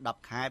ជាង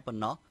10ខែប៉ុ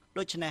ណ្ណោះ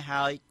ដូច្នេះ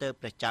ហើយទើប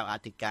ព្រះចៅអ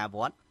ធិការវ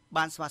ត្ត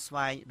បានស្វាស្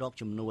វែងរក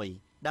ជំនួយ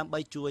ដើម្បី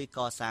ជួយក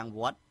សាងវ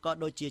ត្តក៏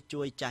ដូចជា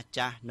ជួយចា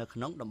ស់ៗនៅក្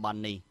នុងតំបន់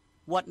នេះ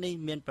វត្តនេះ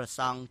មានព្រះ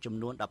សង្ឃចំ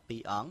នួន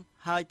12អង្គ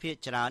ហើយភាគ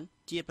ច្រើន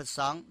ជាព្រះស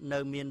ង្ឃនៅ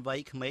មានវ័យ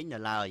ក្មេងនៅ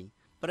ឡើយ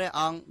ព្រះ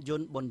អង្គយុ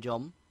នប៊ុនយ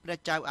មព្រះ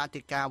ចៅអ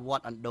ធិការវ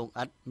ត្តអណ្ដូង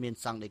ឥដ្ឋមាន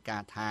សង្ឃដីកា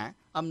ថា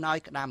អំណោយ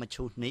ក្តាមម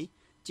ឈូសនេះ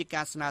ជា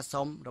ការស្នើ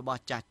សុំរប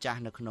ស់ចាស់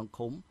ៗនៅក្នុង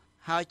ឃុំ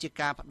ហើយជា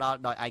ការផ្ដល់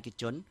ដោយឯក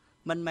ជន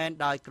មិនមែន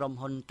ដោយក្រុម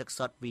ហ៊ុនទឹក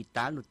សុទ្ធវី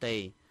តាល់នោះទេ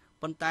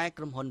ប៉ុន្តែ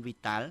ក្រុមហ៊ុនវី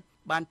តាល់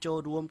បានចូល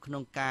រួមក្នុ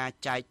ងការ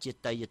ចែកជា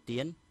តីយទា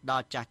នដ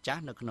ល់ចា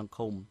ស់ៗនៅក្នុង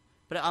ឃុំ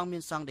ព្រះអង្គមា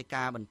នសង្ឃដី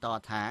កាបន្ត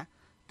ថា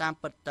តាម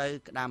ពិតទៅ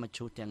ក្តាមម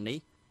ឈូសទាំងនេះ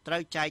ត្រូ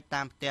វចែក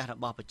តាមផ្ទះរ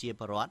បស់ប្រជា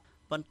ពលរដ្ឋ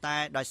ប៉ុន្តែ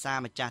ដោយសារ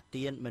ម្ចាស់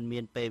ទានមិនមា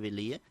នពេលវេ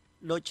លា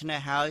ដូច្នេះ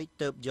ហើយ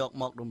ទើបយក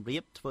រំរៀ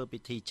បធ្វើពិ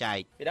ធីចែក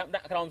ពីដាក់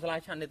ក្រោមស្លាយ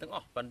ឆាន់នេះទាំងអ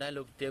ស់ប៉ុន្តែ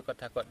លោកទាវគាត់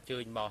ថាគាត់ជើ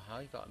ញមកហើ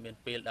យក៏អត់មាន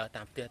ពេលដើរ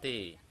តាមផ្ទះទេ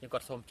ខ្ញុំគា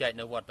ត់សូមចែក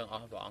នៅវត្តទាំងអ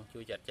ស់ព្រះអង្គជួ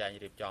យចាត់ចែង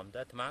រៀបចំទៅ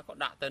អាត្មាក៏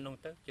ដាក់ទៅនោះ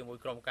ទៅជាមួយ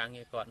ក្រុមការ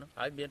ងារគាត់នោះ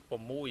ហើយមាន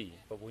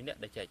6នាក់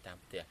ដែលចែកតាម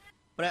ផ្ទះ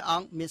ព្រះអ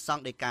ង្គមានស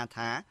ង្ឃដីកា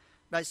ថា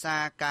ដោយសា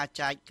រការ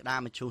ចែកក្តាម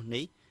មឈូស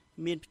នេះ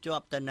មានភ្ជា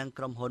ប់ទៅនឹង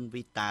ក្រុមហ៊ុន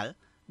វីតាល់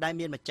ដែល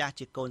មានម្ចាស់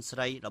ជាកូនស្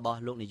រីរបស់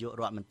លោកនាយក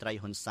រដ្ឋមន្ត្រី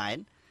ហ៊ុនសែន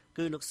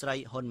គឺលោកស្រី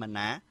ហ៊ុនម៉ា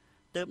ណា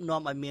ទើប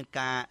នាំឲ្យមាន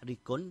ការរិះ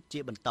គន់ជា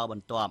បន្តប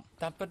ន្ទាប់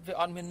តាមពិតវា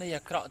អត់មានន័យ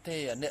អាក្រក់ទេ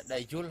អ្នកដែ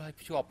លយល់ឲ្យ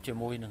ភ្ជាប់ជា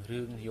មួយនឹង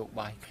រឿងនយោ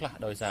បាយខ្លះ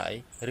ដោយសារអី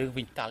រឿង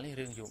វីតាល់នេះ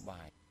រឿងនយោ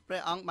បាយព្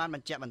រះអង្គបានប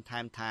ញ្ជាក់បន្ថែ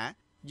មថា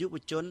យុវ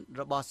ជន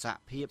របស់សហ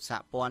ភាពសហ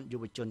ព័ន្ធយុ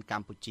វជនក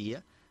ម្ពុជា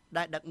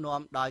ដែលដឹកនាំ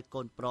ដោយ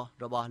កូនប្រុស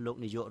របស់លោក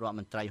នាយករដ្ឋ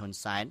មន្ត្រីហ៊ុន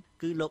សែន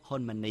គឺលោកហ៊ុ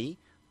នម៉ាណី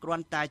គ្រា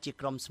ន់តែជា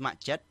ក្រុមស្ម័គ្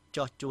រចិត្ត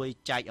ចោះជួយ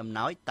ចែកអំ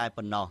ណោយតែ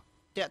ប៉ុណ្ណោះ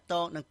តាក់ទ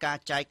ងនឹងការ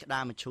ចែកក្តា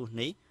មមឈូស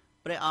នេះ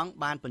ព្រះអង្គ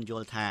បានបញ្យ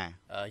ល់ថា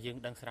យើង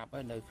ដឹងស្រាប់ហើ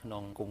យនៅក្នុ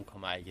ងគុំខ្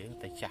មែរយើង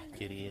តែចាស់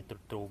ជារាទ្រុ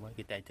ឌទ្រោមហើយ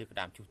គេតែធ្វើក្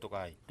តាមជុះទុក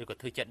ហើយឬក៏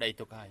ធ្វើចិត្តដី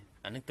ទុកហើយ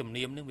អានឹងទំ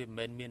នៀមនឹងវាមិន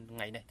មែនមានថ្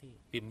ងៃនេះទេ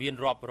វាមាន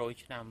រាប់រយ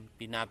ឆ្នាំ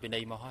ពីណាពីណី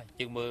មកហើយ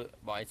យើងមើល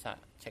បើឲ្យសា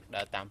ក់ឆែក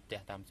ដើរតាមផ្ទះ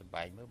តាមសំ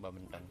បែងមើលបើ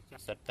មិនដឹង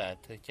សិតតែ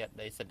ធ្វើចិត្ត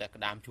ដីសិតតែ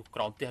ក្តាមជុះក្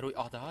រោមផ្ទះរួច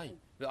អស់ទៅហើយ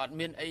វាអត់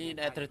មានអី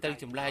ដែលត្រូវ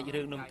ចម្លែក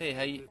រឿងនោះទេ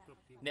ហើយ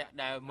អ្នក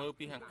ដែលមើល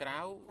ពីខាងក្រៅ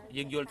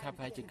យើងយល់ថាប្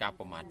រហែលជាការ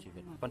ប្រមាថជីវិ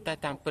តប៉ុន្តែ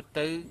តាមពិត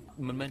ទៅ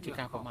មិនមែនជា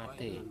ការប្រមាថ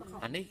ទេ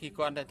អានេះគឺ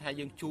គាត់តែថា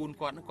យើងជូន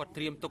គាត់នឹងគាត់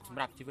ត្រៀមទុកសម្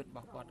រាប់ជីវិតរប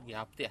ស់គាត់គេ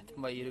ហៅផ្ទះថ្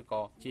មីឬ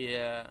ក៏ជា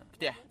ផ្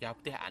ទះគេហៅ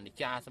ផ្ទះអនិច្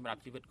ចាសម្រាប់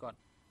ជីវិតគាត់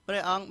ព្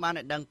រះអង្គបាន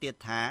ឲ្យដឹងទៀត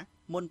ថា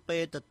មុនពេ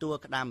លទទួល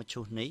ក្តាមម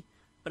ឈូសនេះ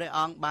ព្រះអ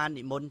ង្គបាន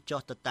និមន្ត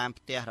ចុះទៅតាម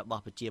ផ្ទះរប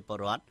ស់ប្រជាពល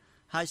រដ្ឋ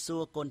ហើយសួ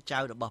រកូនចៅ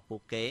របស់ពួ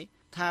កគេ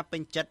ថាពេ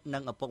ញចិត្តនឹ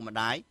ងឪពុកម្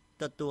ដាយ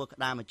ទទួលក្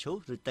តាមមឈូ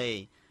សឬទេ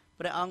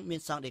ព្រះអង្គមាន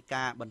សង្ឃដី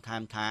កាបន្ថែ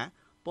មថា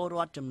ពលរ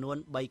ដ្ឋចំនួន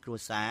3គ្រួ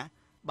សារ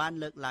បាន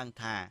លើកឡើង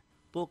ថា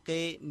ពួក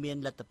គេមាន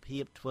លទ្ធភា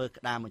ពធ្វើ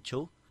ក្តាមមឈូ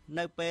ស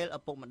នៅពេលឪ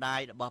ពុកម្ដាយ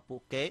របស់ពួ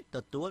កគេទ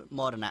ទួលម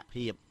រណ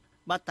ភាព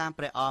បើតាម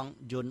ព្រះអង្គ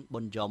យុន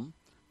ប៊ុនយម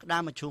ក្តា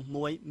មមឈូស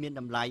មួយមាន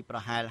តម្លៃប្រ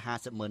ហែល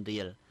50,000រៀ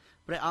ល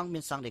ព្រះអង្គមា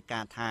នសង្ឃដីកា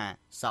ថា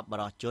សប្បុ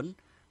រសជន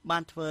បា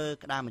នធ្វើ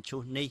ក្តាមមឈូ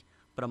សនេះ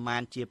ប្រមា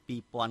ណជា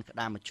2000ក្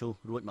តាមមឈូស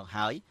រួចមក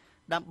ហើយ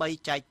ដើម្បី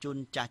ចែកជូន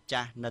ចា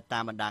ស់ៗនៅតា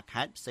មបណ្ដា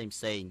ខេត្តផ្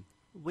សេងៗ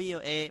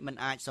VOA មិន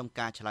អាចសុំ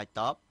ការឆ្លើយ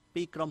តប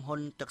ពីក្រុមហ៊ុ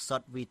នទឹកសុ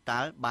ទ្ធវីតា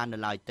ល់បាននៅ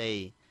ឡើយទេ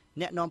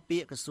អ្នកនាំពា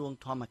ក្យក្រសួង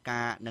ធម្ម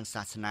ការនិង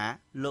សាសនា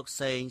លោក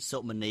សេងសុ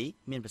មនី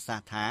មានប្រសាស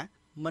ន៍ថា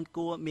មិន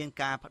គួរមាន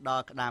ការផ្ដ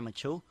ល់ក្តាមម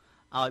ឈូស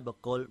ឲ្យបុ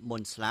គ្គលមុ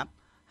នស្លាប់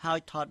ហើយ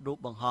ថតរូប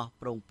បង្ហោះ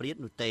ប្រងព្រាត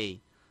នោះទេ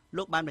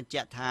លោកបានបញ្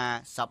ជាក់ថា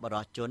សប្បុរ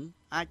សជន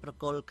អាចប្រ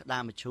គល់ក្តា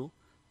មមឈូស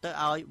ទៅ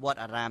ឲ្យវត្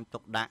តអារាមទុ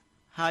កដាក់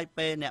ហើយ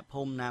ពេលអ្នក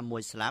ភូមិណាមួ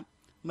យស្លាប់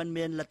មិន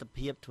មានលទ្ធ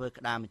ភាពធ្វើ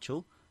ក្តាមមឈូស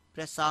ព្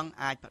រះសង្ឃ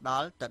អាចផ្ដ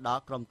ល់ទៅដ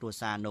ល់ក្រុមគ្រួ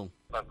សារនោះ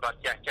បើគាត់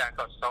ចាស់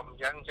គាត់សុំ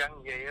អញ្ចឹង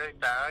និយាយអើយ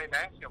តើអើយ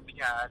ណាខ្ញុំផ្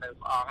ញើនៅ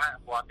ព្រះអ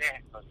ង្គវត្តនេះ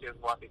ជើង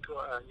វត្តពីគួ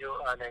រយក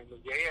នៅនិ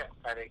យាយ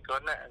តែគា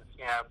ត់ផ្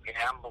ញើ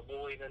5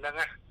 6នៅហ្នឹង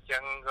អញ្ចឹ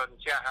ងគាត់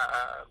ចាស់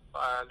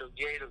លោក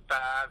យាយលោក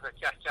តា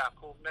ចាស់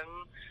ភូមិហ្នឹង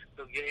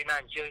លោកយាយណា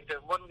អញ្ជើញទៅ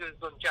មុនគឺ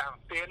គុណចាស់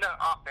ទៀតណា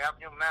អស់ប្រាប់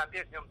ខ្ញុំណា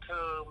ទៀតខ្ញុំធ្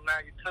វើណា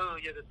ធ្វើ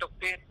យកទៅទុក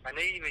ទៀតអា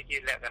នេះវាជា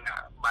លក្ខណៈ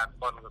បាន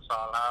បុណ្យកុស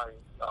លហើយ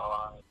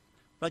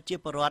ប្រជា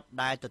ពលរដ្ឋ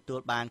ដែលទទួល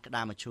បានក្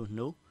តាមឈូស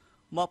នោះ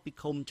មកពី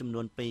ឃុំចំ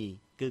នួន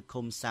2គឺ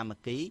ឃុំសាម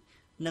គ្គី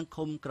និង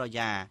ឃុំក្រ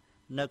យ៉ា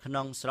នៅក្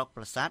នុងស្រុក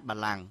ប្រាសាទបា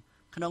ឡាំង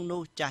ក្នុង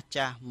នោះចា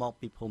ស់មក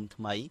ពីភូមិ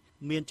ថ្មី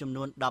មានចំ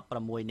នួន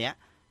16នាក់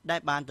ដែល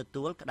បានទ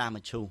ទួលក្តាម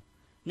ឈូស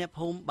អ្នក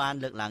ភូមិបាន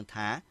លើកឡើង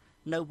ថា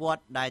នៅវត្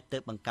តដែលទើ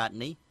បបង្កើត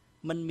នេះ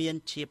មិនមាន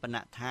ជាបណ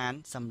ដ្ឋាន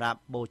សម្រាប់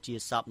បូជា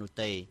សពនោះ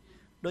ទេ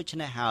ដូច្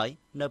នេះហើយ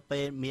នៅ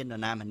ពេលមាននរ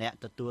ណាម្នាក់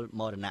ទទួល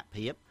មរណ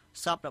ភាព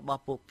សពរប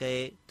ស់ពួកគេ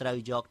ត្រូវ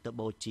យកទៅ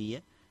បូជា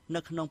នៅ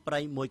ក្នុងព្រៃ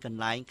មួយកន្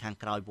លែងខាង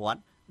ក្រោយវត្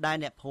តដែល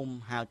អ្នកភូមិ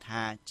ហៅ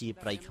ថាជា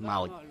ព្រៃខ្មោ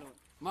ច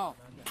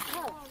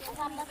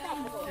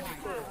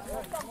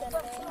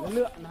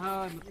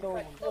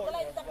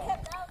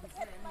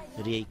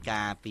រាយ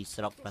ការណ៍ពី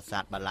ស្រុកប្រាសា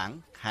ទបាឡាំង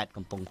ខេត្ត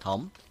កំពង់ធំ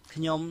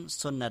ខ្ញុំ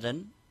សុននរិន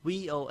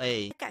VOA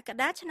កក្ក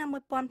ដាឆ្នាំ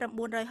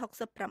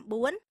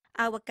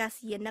1969អវកាស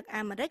យានិក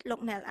អាមេរិកលោ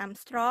ក Neil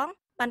Armstrong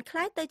បានក្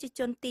លាយទៅជា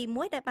ជនទី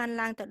1ដែលបាន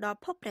ឡើងទៅដល់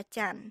ភពព្រះ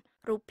ច័ន្ទ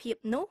រូបភាព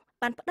នោះ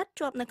បានផ្ដិត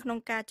ជាប់នៅក្នុង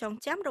ការចង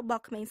ចាំរប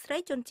ស់ក្មេងស្រី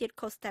ជនជាតិ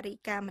កូស្តារី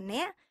កាម្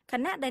នាក់ខ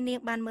ណៈដែលនាង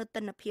បានមើលទ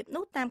ស្សនភាព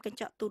នោះតាមកញ្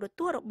ចក់ទូរ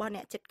ទស្សន៍របស់អ្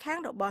នកជិតខាង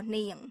របស់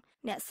នាង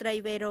អ្នកស្រី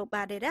Vero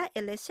Badera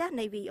Elisha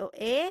នៃ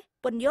VOA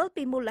ពន្យល់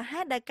ពីមូល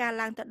ហេតុដែលការ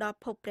ឡើងទៅដល់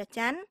ភពព្រះ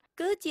ច័ន្ទ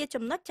គឺជា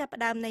ចំណុចចាប់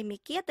ផ្ដើមនៃមី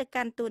គាទៅ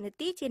កាន់តួនា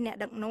ទីជាអ្នក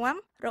ដឹកនាំ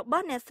រប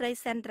ស់អ្នកស្រី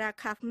Sandra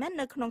Kaufman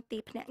នៅក្នុងទី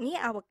ភ្នាក់ងារ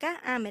អវកាស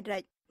អាមេរិ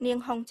កនាង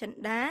ហុងចិន្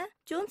តា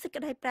ជួនសេច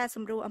ក្តីប្រាស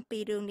ម្រួលអំពី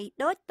រឿងនេះ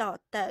ដូចត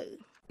ទៅ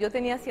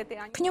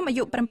ខ្ញុំអា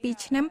យុ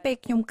7ឆ្នាំពេល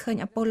ខ្ញុំឃើញ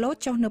អាប៉ូឡូ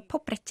ចុះនៅភព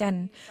ព្រះច័ន្ទ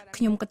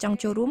ខ្ញុំក៏ចង់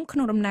ចូលរួមក្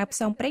នុងដំណើរផ្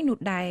សងព្រេងនោះ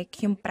ដែរ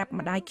ខ្ញុំប្រាប់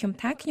ម្ដាយខ្ញុំ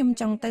ថាខ្ញុំ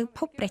ចង់ទៅភ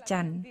ពព្រះច័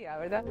ន្ទ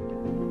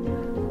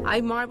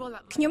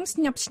ខ្ញុំស្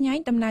ញប់ស្ញែង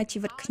ដំណើរជី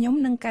វិតខ្ញុំ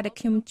និងការដែល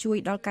ខ្ញុំជួយ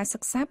ដល់ការសិ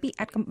ក្សាពី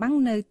អាថ៌កំបាំង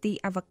នៅទី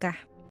អវកា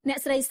សអ្នក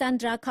ស្រី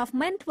Sandra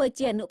Kaufman ធ្វើ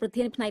ជាអនុប្រ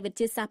ធានផ្នែកវិទ្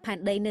យាសាស្ត្រផែន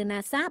ដីនៅ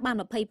NASA បាន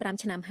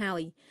25ឆ្នាំហើ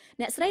យ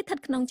អ្នកស្រីស្ថិត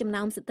ក្នុងចំ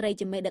ណោមស្ត្រី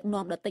ជាមេដឹក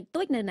នាំដ៏តិច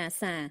តួចនៅ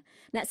NASA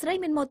អ្នកស្រី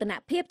មានមោទន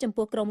ភាពចំ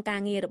ពោះក្រុមការ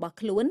ងាររបស់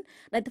ខ្លួន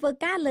ដែលធ្វើ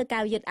ការលើកែ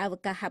វយន្តអវ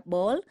កាស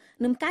Hubble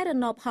និងកែរ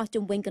ណបហោះ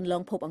ជុំវិញកន្ល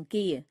ងភពអង្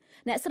គារ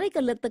អ្នកស្រី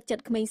ក៏លើកទឹកចិត្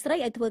តក្មេងស្រី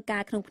ឲ្យធ្វើកា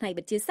រក្នុងផ្នែក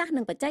វិទ្យាសាស្ត្រ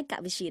និងបច្ចេក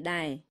វិទ្យា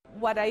ដែរ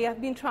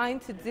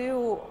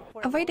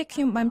អ្វីដែលខ្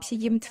ញុំបានព្យា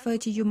យាមធ្វើ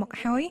ជាយូរមក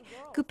ហើយ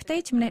គឺផ្ទេរ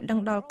ចំណេះដឹង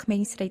ដល់ក្មេ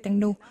ងស្រីទាំង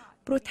នោះ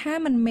ព្រោះថា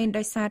មិនមែន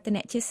ដោយសារតែ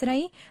អ្នកជាស្រី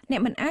អ្ន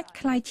កមិនអាច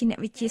ក្លាយជាអ្នក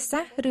វិទ្យាសា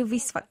ស្ត្រឬវិ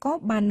ស្វករ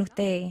បាននោះ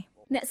ទេ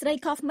អ្នកស្រី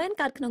Kaufman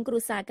កើតក្នុងគ្រួ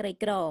សារក្រី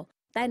ក្រ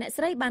តែអ្នក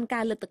ស្រីបាន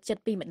ការលើកទឹកចិត្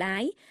តពីម្ដា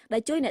យដែ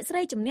លជួយអ្នកស្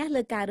រីជំនះ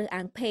លើការរើស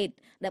អើងភេទ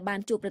ដែលបាន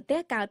ជួបប្រទះ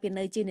កាលពី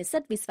នៅជានិស្សិ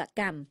តវិស្វ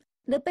កម្ម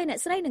នៅពេលអ្នក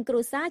ស្រីនិងគ្រួ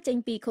សារចេញ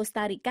ពីកូស្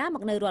តារីកាម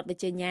កនៅរដ្ឋវី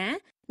ជីញ៉ា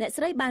អ្នក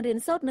ស្រីបានរៀន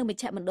សូត្រនៅម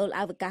ជ្ឈមណ្ឌល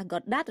អវកាស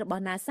Goddard រប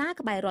ស់ NASA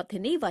ក្បែររដ្ឋធា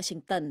នី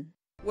Washington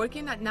ធ្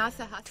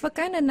វើ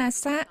ការនៅ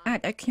NASA អាច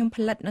ឲ្យខ្ញុំផ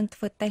លិតនិងធ្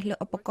វើតេស្តលើ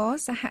ឧបករណ៍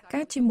សហ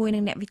ការជាមួយនឹ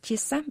ងអ្នកវិទ្យា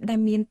សាស្ត្រដែល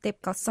មានទេព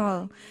កោសល្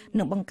យ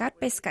និងបង្កើត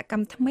បេសកក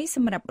ម្មថ្មីស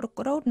ម្រាប់រុក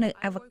រកនៅ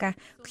អវកាស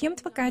ខ្ញុំ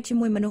ធ្វើការជា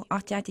មួយមនុស្សអ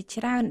ស្ចារ្យជា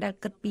ច្រើនដែល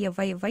គិតពីអ្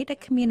វីៗដែល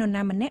គ្មាននរ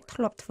ណាម្នាក់ធ្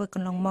លាប់ធ្វើក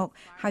ន្លងមក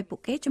ហើយពួក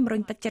គេជំរុ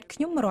ញទឹកចិត្តខ្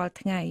ញុំរាល់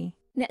ថ្ងៃ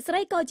អ្នកស្រី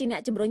ក៏ជាអ្ន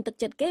កជំរុញទឹក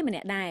ចិត្តគេម្នា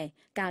ក់ដែរ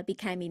កាលពី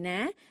ខែមីនា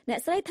អ្នក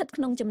ស្រីស្ថិត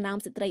ក្នុងចំណោម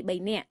ស្ត្រី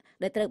3នាក់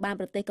ដែលត្រូវបាន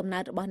ប្រទេសកំណើ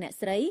តរបស់អ្នក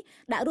ស្រី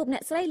ដាក់រូបអ្ន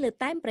កស្រីលើ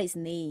តែមប្រៃស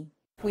ណីយ៍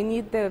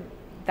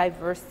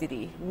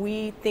diversity we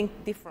think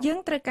different យើង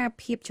ត្រូវការ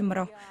ភាពចម្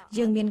រុះ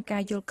យើងមានកា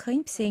រយល់ឃើញ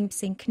ផ្សេង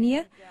គ្នា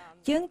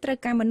យើងត្រូវ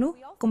ការមនុស្ស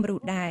គំរូ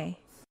ដែរ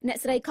អ្នក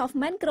ស្រី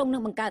Kaufman ក្រុងនឹ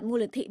ងបង្កើតមូល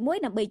និធិមួយ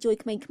ដើម្បីជួយ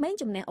ក្មេងៗ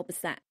ជំនះឧប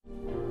សគ្គ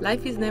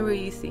Life is never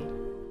easy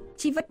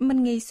ជីវិតមិន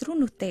ងាយស្រួល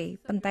នោះទេ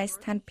ប៉ុន្តែ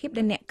ស្ថានភាព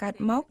ដែលអ្នកកើត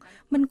មក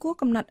មិនគួរ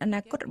កំណត់អ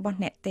នាគតរបស់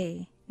អ្នកទេ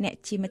អ្នក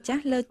ជាម្ចា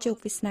ស់លើជោគ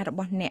វាសនារប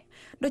ស់អ្នក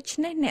ដូច្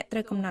នេះអ្នកត្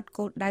រូវកំណត់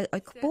គោលដៅឲ្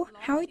យខ្ពស់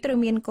ហើយត្រូវ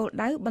មានគោល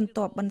ដៅបន្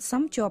ទាប់បន្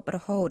សំជាប់រ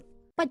ហូត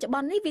បច្ចុប្ប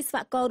ន្ននេះវិស្វ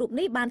កររូប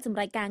នេះបានសម្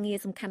រេចការងារ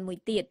សំខាន់មួយ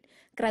ទៀត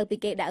ក្រៅពី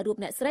គេដាក់រូប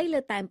អ្នកស្រីលើ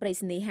តែមប្រៃ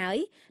សណីយ៍ហើយ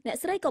អ្នក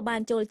ស្រីក៏បា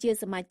នចូលជា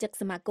សមាជិក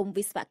សមាគម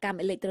វិស្វកម្ម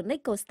អេឡិចត្រូនិក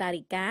កូស្តា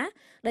រីកា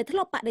ដែលធ្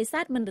លាប់បដិសេ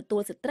ធមិនទទួ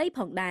លស្ត្រីផ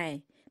ងដែរ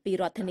ពី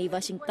រដ្ឋធានី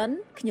Washington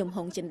ខ្ញុំ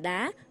ហុងចិន្តា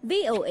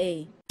VOA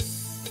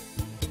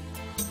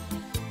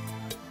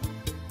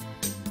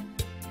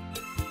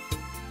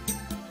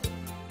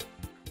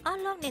អ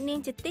ស់លោកអ្នកនាង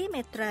ជាទី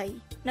មេត្រី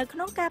នៅក្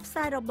នុងការផ្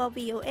សាយរបស់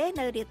VOA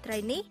នៅរាត្រី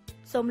នេះ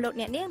សូមលោក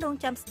អ្នកនាងរង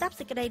ចាំស្ដាប់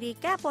សេចក្តីរាយ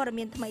ការណ៍ព័ត៌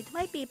មានថ្មី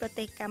ៗពីប្រ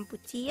ទេសកម្ពុ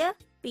ជា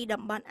ពី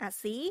តំបន់អា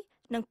ស៊ី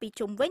និងពី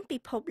ជុំវិញពិ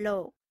ភពលោ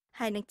ក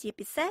ហើយនឹងជា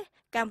ពិសេស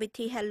កម្មវិ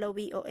ធី Hello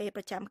VOA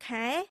ប្រចាំ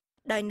ខែ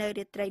ដោយនៅ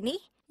រាត្រីនេះ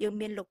យើង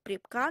មានលោកព្រា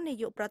បកលនា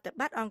យកប្រតិ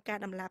បត្តិអង្គការ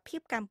ដំឡាភិ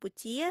បកម្ពុ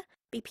ជា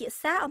ពិភាក្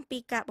សាអំពី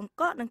ការបង្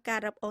កកនិងការ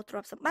រឹបអូសទ្រ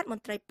ព្យសម្បត្តិម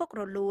ន្ត្រីពុក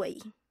រលួយ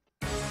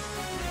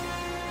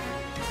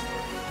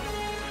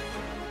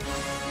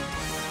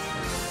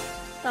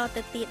ត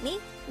ទៅទៀតនេះ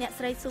អ្នក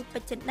ស្រីស៊ូពេ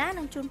ជ្រចិន្តា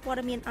នឹងជូនព័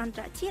ត៌មានអន្ត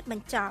រជាតិប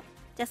ញ្ចប់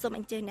ចាសសូម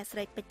អញ្ជើញអ្នកស្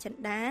រីពេជ្រចិន្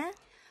តា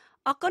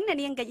អរគុណអ្នក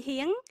នាងកិច្ចហៀ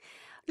ង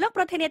លោក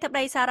ប្រធានាធិប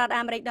តីសហរដ្ឋ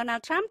អាមេរិក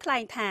Donald Trump ថ្លែ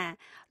ងថា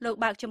លោក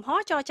បើកចំហ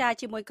ចរចា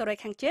ជាមួយកូរ៉េ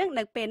ខាងជើង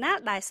នៅពេលណា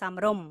ដែលសម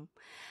រម្យ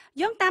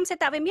យោងតាមសេ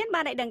តវិមាន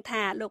បានឲ្យដឹង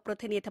ថាលោកប្រ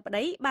ធានាធិប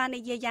តីបាន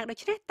និយាយយ៉ាងដូ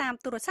ចនេះតាម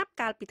ទូរស័ព្ទ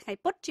កាលពីថ្ងៃ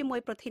ពុធជាមួយ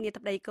ប្រធានាធិ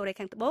បតីកូរ៉េ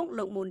ខាងត្បូង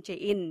លោក Moon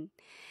Jae-in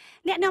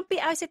អ្នកនាំពា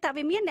ក្យឲ្យសេត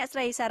វិមានអ្នកស្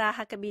រី Sarah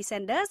Huckabee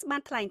Sanders បា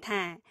នថ្លែង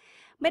ថា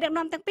មេដឹក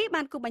នាំទាំងពីរ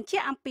បានគូបញ្ជា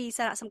ក់អំពី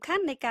សារៈសំខា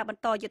ន់នៃការប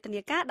ន្តយុទ្ធ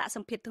នាការដាក់ស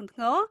ម្ពាធធ្ងន់ធ្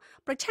ងរ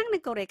ប្រឆាំងនឹ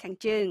ងកូរ៉េខាង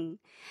ជើង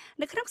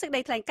នៅក្នុងសេចក្តី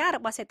ថ្លែងការណ៍រ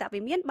បស់សេត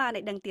វិមានបាន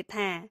ឲ្យដឹងទៀត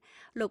ថា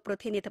លោកប្រ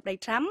ធានាធិបតី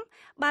Trump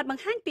បានប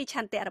ង្ហាញពីឆ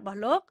ន្ទៈរបស់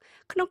លោក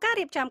ក្នុងការ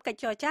រៀបចំកិច្ច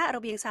ចរចារ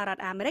វាងសហរដ្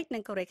ឋអាមេរិកនិ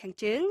ងកូរ៉េខាង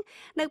ជើង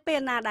នៅពេល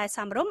ណាដែលស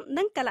មរម្យ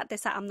និងកលៈទេ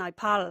សៈអំណោយ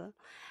ផល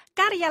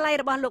ការិយាល័យ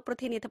របស់លោកប្រ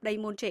ធានាធិបតី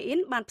Moon Jae-in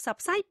បានផ្សព្វ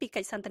ផ្សាយពី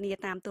កិច្ចសន្ទនា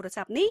តាមទូរ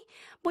ស័ព្ទនេះ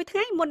មួយថ្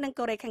ងៃមុននឹង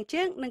កូរ៉េខាង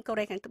ជើងនិងកូ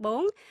រ៉េខាងត្បូ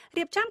ង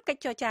រៀបចំកិច្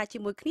ចចរចាជា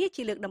មួយគ្នា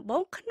ជាលើកដំបូ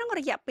ងក្នុងរ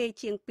យៈពេល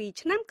ជាង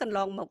2ឆ្នាំកន្ល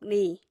ងមក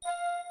នេះ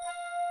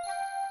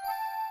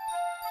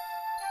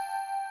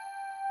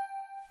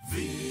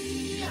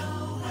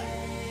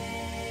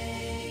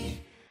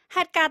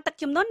ហេតុការណ៍ទឹក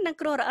ជំនន់និង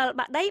គ្រោះរអិល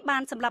បាក់ដីបា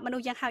នសម្លាប់មនុ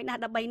ស្សយ៉ាងហោចណាស់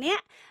13នា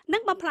ក់និ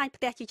ងបំផ្លាញ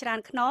ផ្ទះជាច្រើន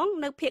ខ្នង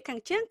នៅភាគខា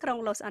ងជើងក្រុង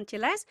Los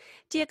Angeles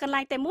ជាកន្លែ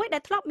ងតែមួយដែ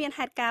លធ្លាប់មាន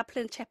ហេតុការណ៍ភ្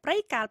លើងឆេះព្រៃ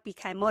កាលពី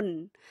ខែមុន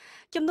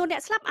ចំនួនអ្ន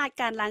កស្លាប់អាច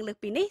កើនឡើងលើស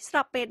ពីនេះស្រ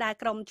បពេលដែល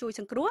ក្រុមជួយ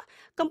សង្គ្រោះ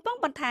កំពុង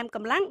បន្ថែមក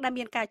ម្លាំងដែល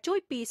មានការជួយ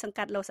ពីសង្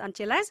កាត់ Los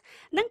Angeles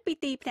និងពី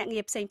ទីភ្នាក់ងា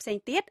រផ្សេងៗ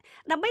ទៀត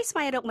ដើម្បីស្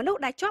វែងរកមនុស្ស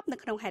ដែលជាប់នៅ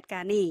ក្នុងហេតុ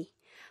ការណ៍នេះ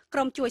ក្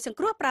រុមជួយសង្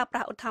គ្រោះប្រើប្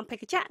រាស់ឧទ្ធម្ភា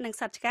គចក្រនិង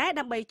សត្វឆ្កែ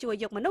ដើម្បីជួយ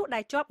យកមនុស្សដែ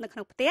លជាប់នៅក្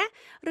នុងផ្ទះ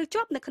ឬ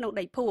ជាប់នៅក្នុង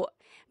ដីភក់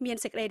មាន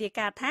សេចក្តីរាយ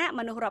ការណ៍ថា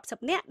មនុស្សរាប់សិប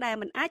នាក់ដែល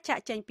មិនអាចចាក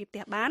ចេញពីផ្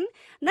ទះបាន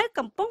នៅ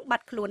កំពុងបា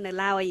ត់ខ្លួននៅ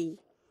ឡើយ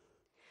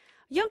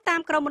យោងតាម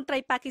ក្រមមន្ត្រី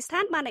ប៉ាគីស្ថា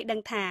នបានឲ្យដឹ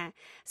ងថា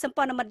សម្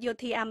ព័ន្ធមិត្តយោ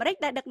ធាអាមេរិក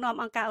ដែលដឹកនាំ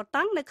អង្គការអូ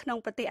តាំងនៅក្នុង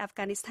ប្រទេសអាហ្វហ្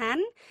គានីស្ថាន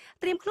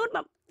ត្រៀមខ្លួន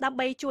ដើម្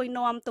បីជួយ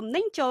នាំទំ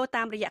និញចូល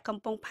តាមរយៈកំ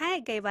ពង់ផែ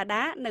ហ្គេវ៉ា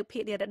ដានៅភា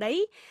គនិរតី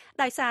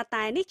ដោយសារ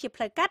តែនេះជា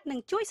ផ្លូវកាត់និង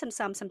ជួយសន្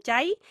សំសំចៃ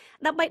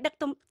ដើម្បីដឹក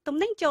ទំ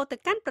និញចូលទៅ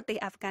កាន់ប្រទេស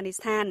អាហ្វហ្គានី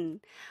ស្ថាន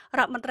រ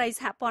ដ្ឋមន្ត្រី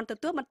សហព័ន្ធទ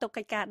ទួលបន្ទុក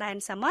កិច្ចការដែន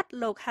សមុទ្រ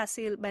លោក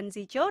Hasil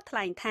Benzijo ថ្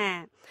លែងថា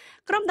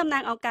ក្រុមតំណា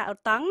ងអង្គការអូ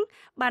តាំង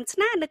បានស្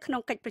នើនៅក្នុ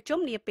ងកិច្ចប្រជុំ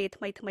នាពេល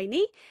ថ្មីៗ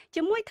នេះ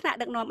ជាមួយថ្នាក់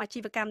ដឹកនាំអាជី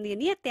វកម្មនា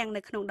នាទាំង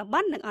នៅក្នុងតំប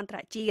ន់និងអន្តរ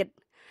ជាតិ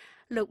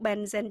លោក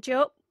Benzijo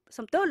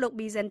លោក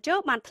Benzijo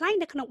បានថ្លែង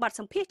នៅក្នុងបទ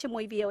សម្ភាសន៍ជាមួ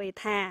យ VOA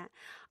ថា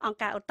អង្គ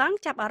ការអូតាំង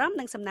ចាប់អារម្មណ៍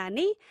នឹងសំណើ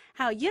នេះ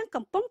ហើយយើង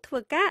កំពុងធ្វើ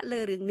ការលើ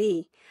រឿងនេះ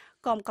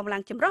កងកម្លាំ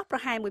ងចម្រុះប្រ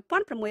ហែល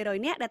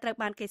 1,600 នាក់ដែលត្រូវ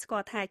បានគេស្គា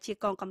ល់ថាជា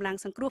កងកម្លាំង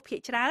សង្គ្រោះភាគ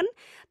ច្រើន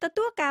ទ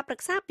ទួលការប្រឹ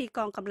ក្សាពីក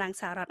ងកម្លាំង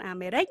សហរដ្ឋអា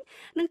មេរិក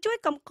និងជួយ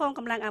កងក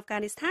ម្លាំងអាហ្វហ្គា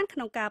នីស្ថានក្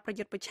នុងការប្រ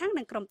យុទ្ធប្រឆាំង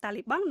នឹងក្រុមតា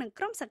លីបង់និង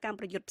ក្រុមសកម្ម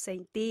ប្រយុទ្ធផ្សេង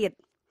ទៀត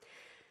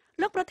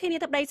លោកប្រធានា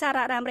ធិបតីសហរ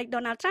ដ្ឋអាមេរិក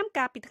Donald Trump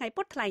កាលពីថ្ងៃ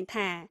ពុធថ្លែង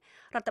ថា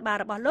រដ្ឋបាល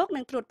របស់លោកនឹ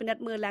ងត្រួតពិនិត្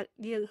យមើល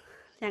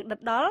យ៉ាងដិត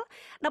ដល់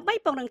ដើម្បី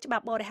ពង្រឹងច្បា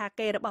ប់បរិហា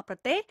កេររបស់ប្រ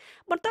ទេស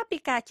បន្ទាប់ពី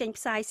ការចេញ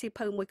ផ្សាយសៀវ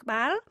ភៅមួយក្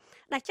បាល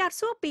ដែលចាត់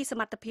សួរពីស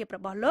មត្ថភាពរ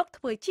បស់លោក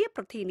ធ្វើជា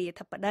ប្រធានា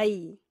ធិបតី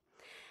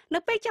នៅ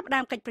ពេលចាប់ផ្ដើ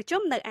មកិច្ចប្រ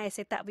ជុំនៅឯ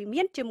សេតវិ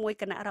មានជាមួយ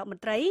គណៈរដ្ឋម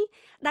ន្ត្រី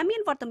ដែលមា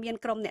នវត្តមាន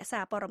ក្រុមអ្នកសា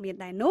រព័ត៌មាន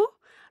ដែរនោះ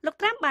លោក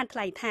ត្រាំបានថ្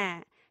លែងថា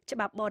ច្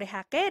បាប់បរិហា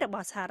កេររប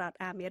ស់សហរដ្ឋ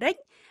អាមេរិក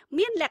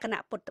មានលក្ខ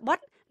ណៈពុតត្បុត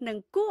និង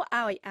គួរ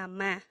ឲ្យអា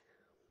ម៉ាស់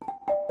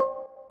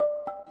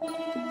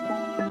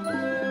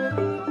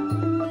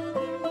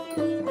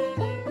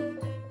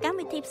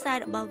ផ្សាយ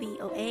របស់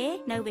VOA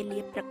នៅវេលា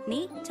ព្រឹក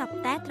នេះចាប់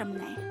តែត្រឹម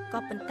នេះក៏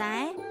ប៉ុន្តែ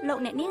លោក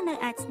អ្នកនាងនៅ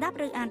អាចស្ដាប់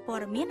ឬអានព័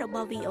ត៌មានរប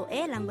ស់ VOA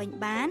ឡើងវិញ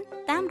បាន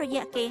តាមរ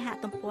យៈគេហ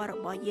ទំព័ររ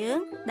បស់យើង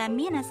ដែល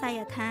មានអាសយ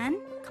ដ្ឋាន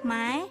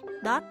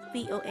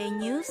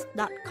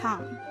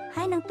khmer.voanews.com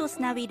ហើយនឹងទស្ស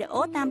នាវីដេ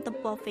អូតាមទំ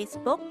ព័រ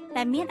Facebook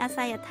ដែលមានអាស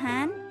យដ្ឋា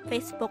ន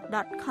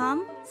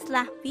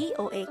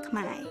facebook.com/voa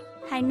khmer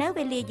ហើយនៅ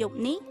វេលាយប់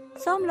នេះ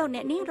សូមលោកអ្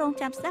នកនាងរង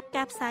ចាំស្ដាប់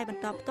ការផ្សាយប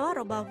ន្តផ្ទាល់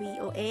របស់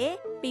VOA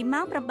ពី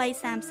ម៉ោង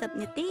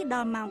 8:30 នាទីដ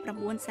ល់ម៉ោង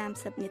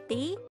 9:30 នា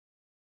ទី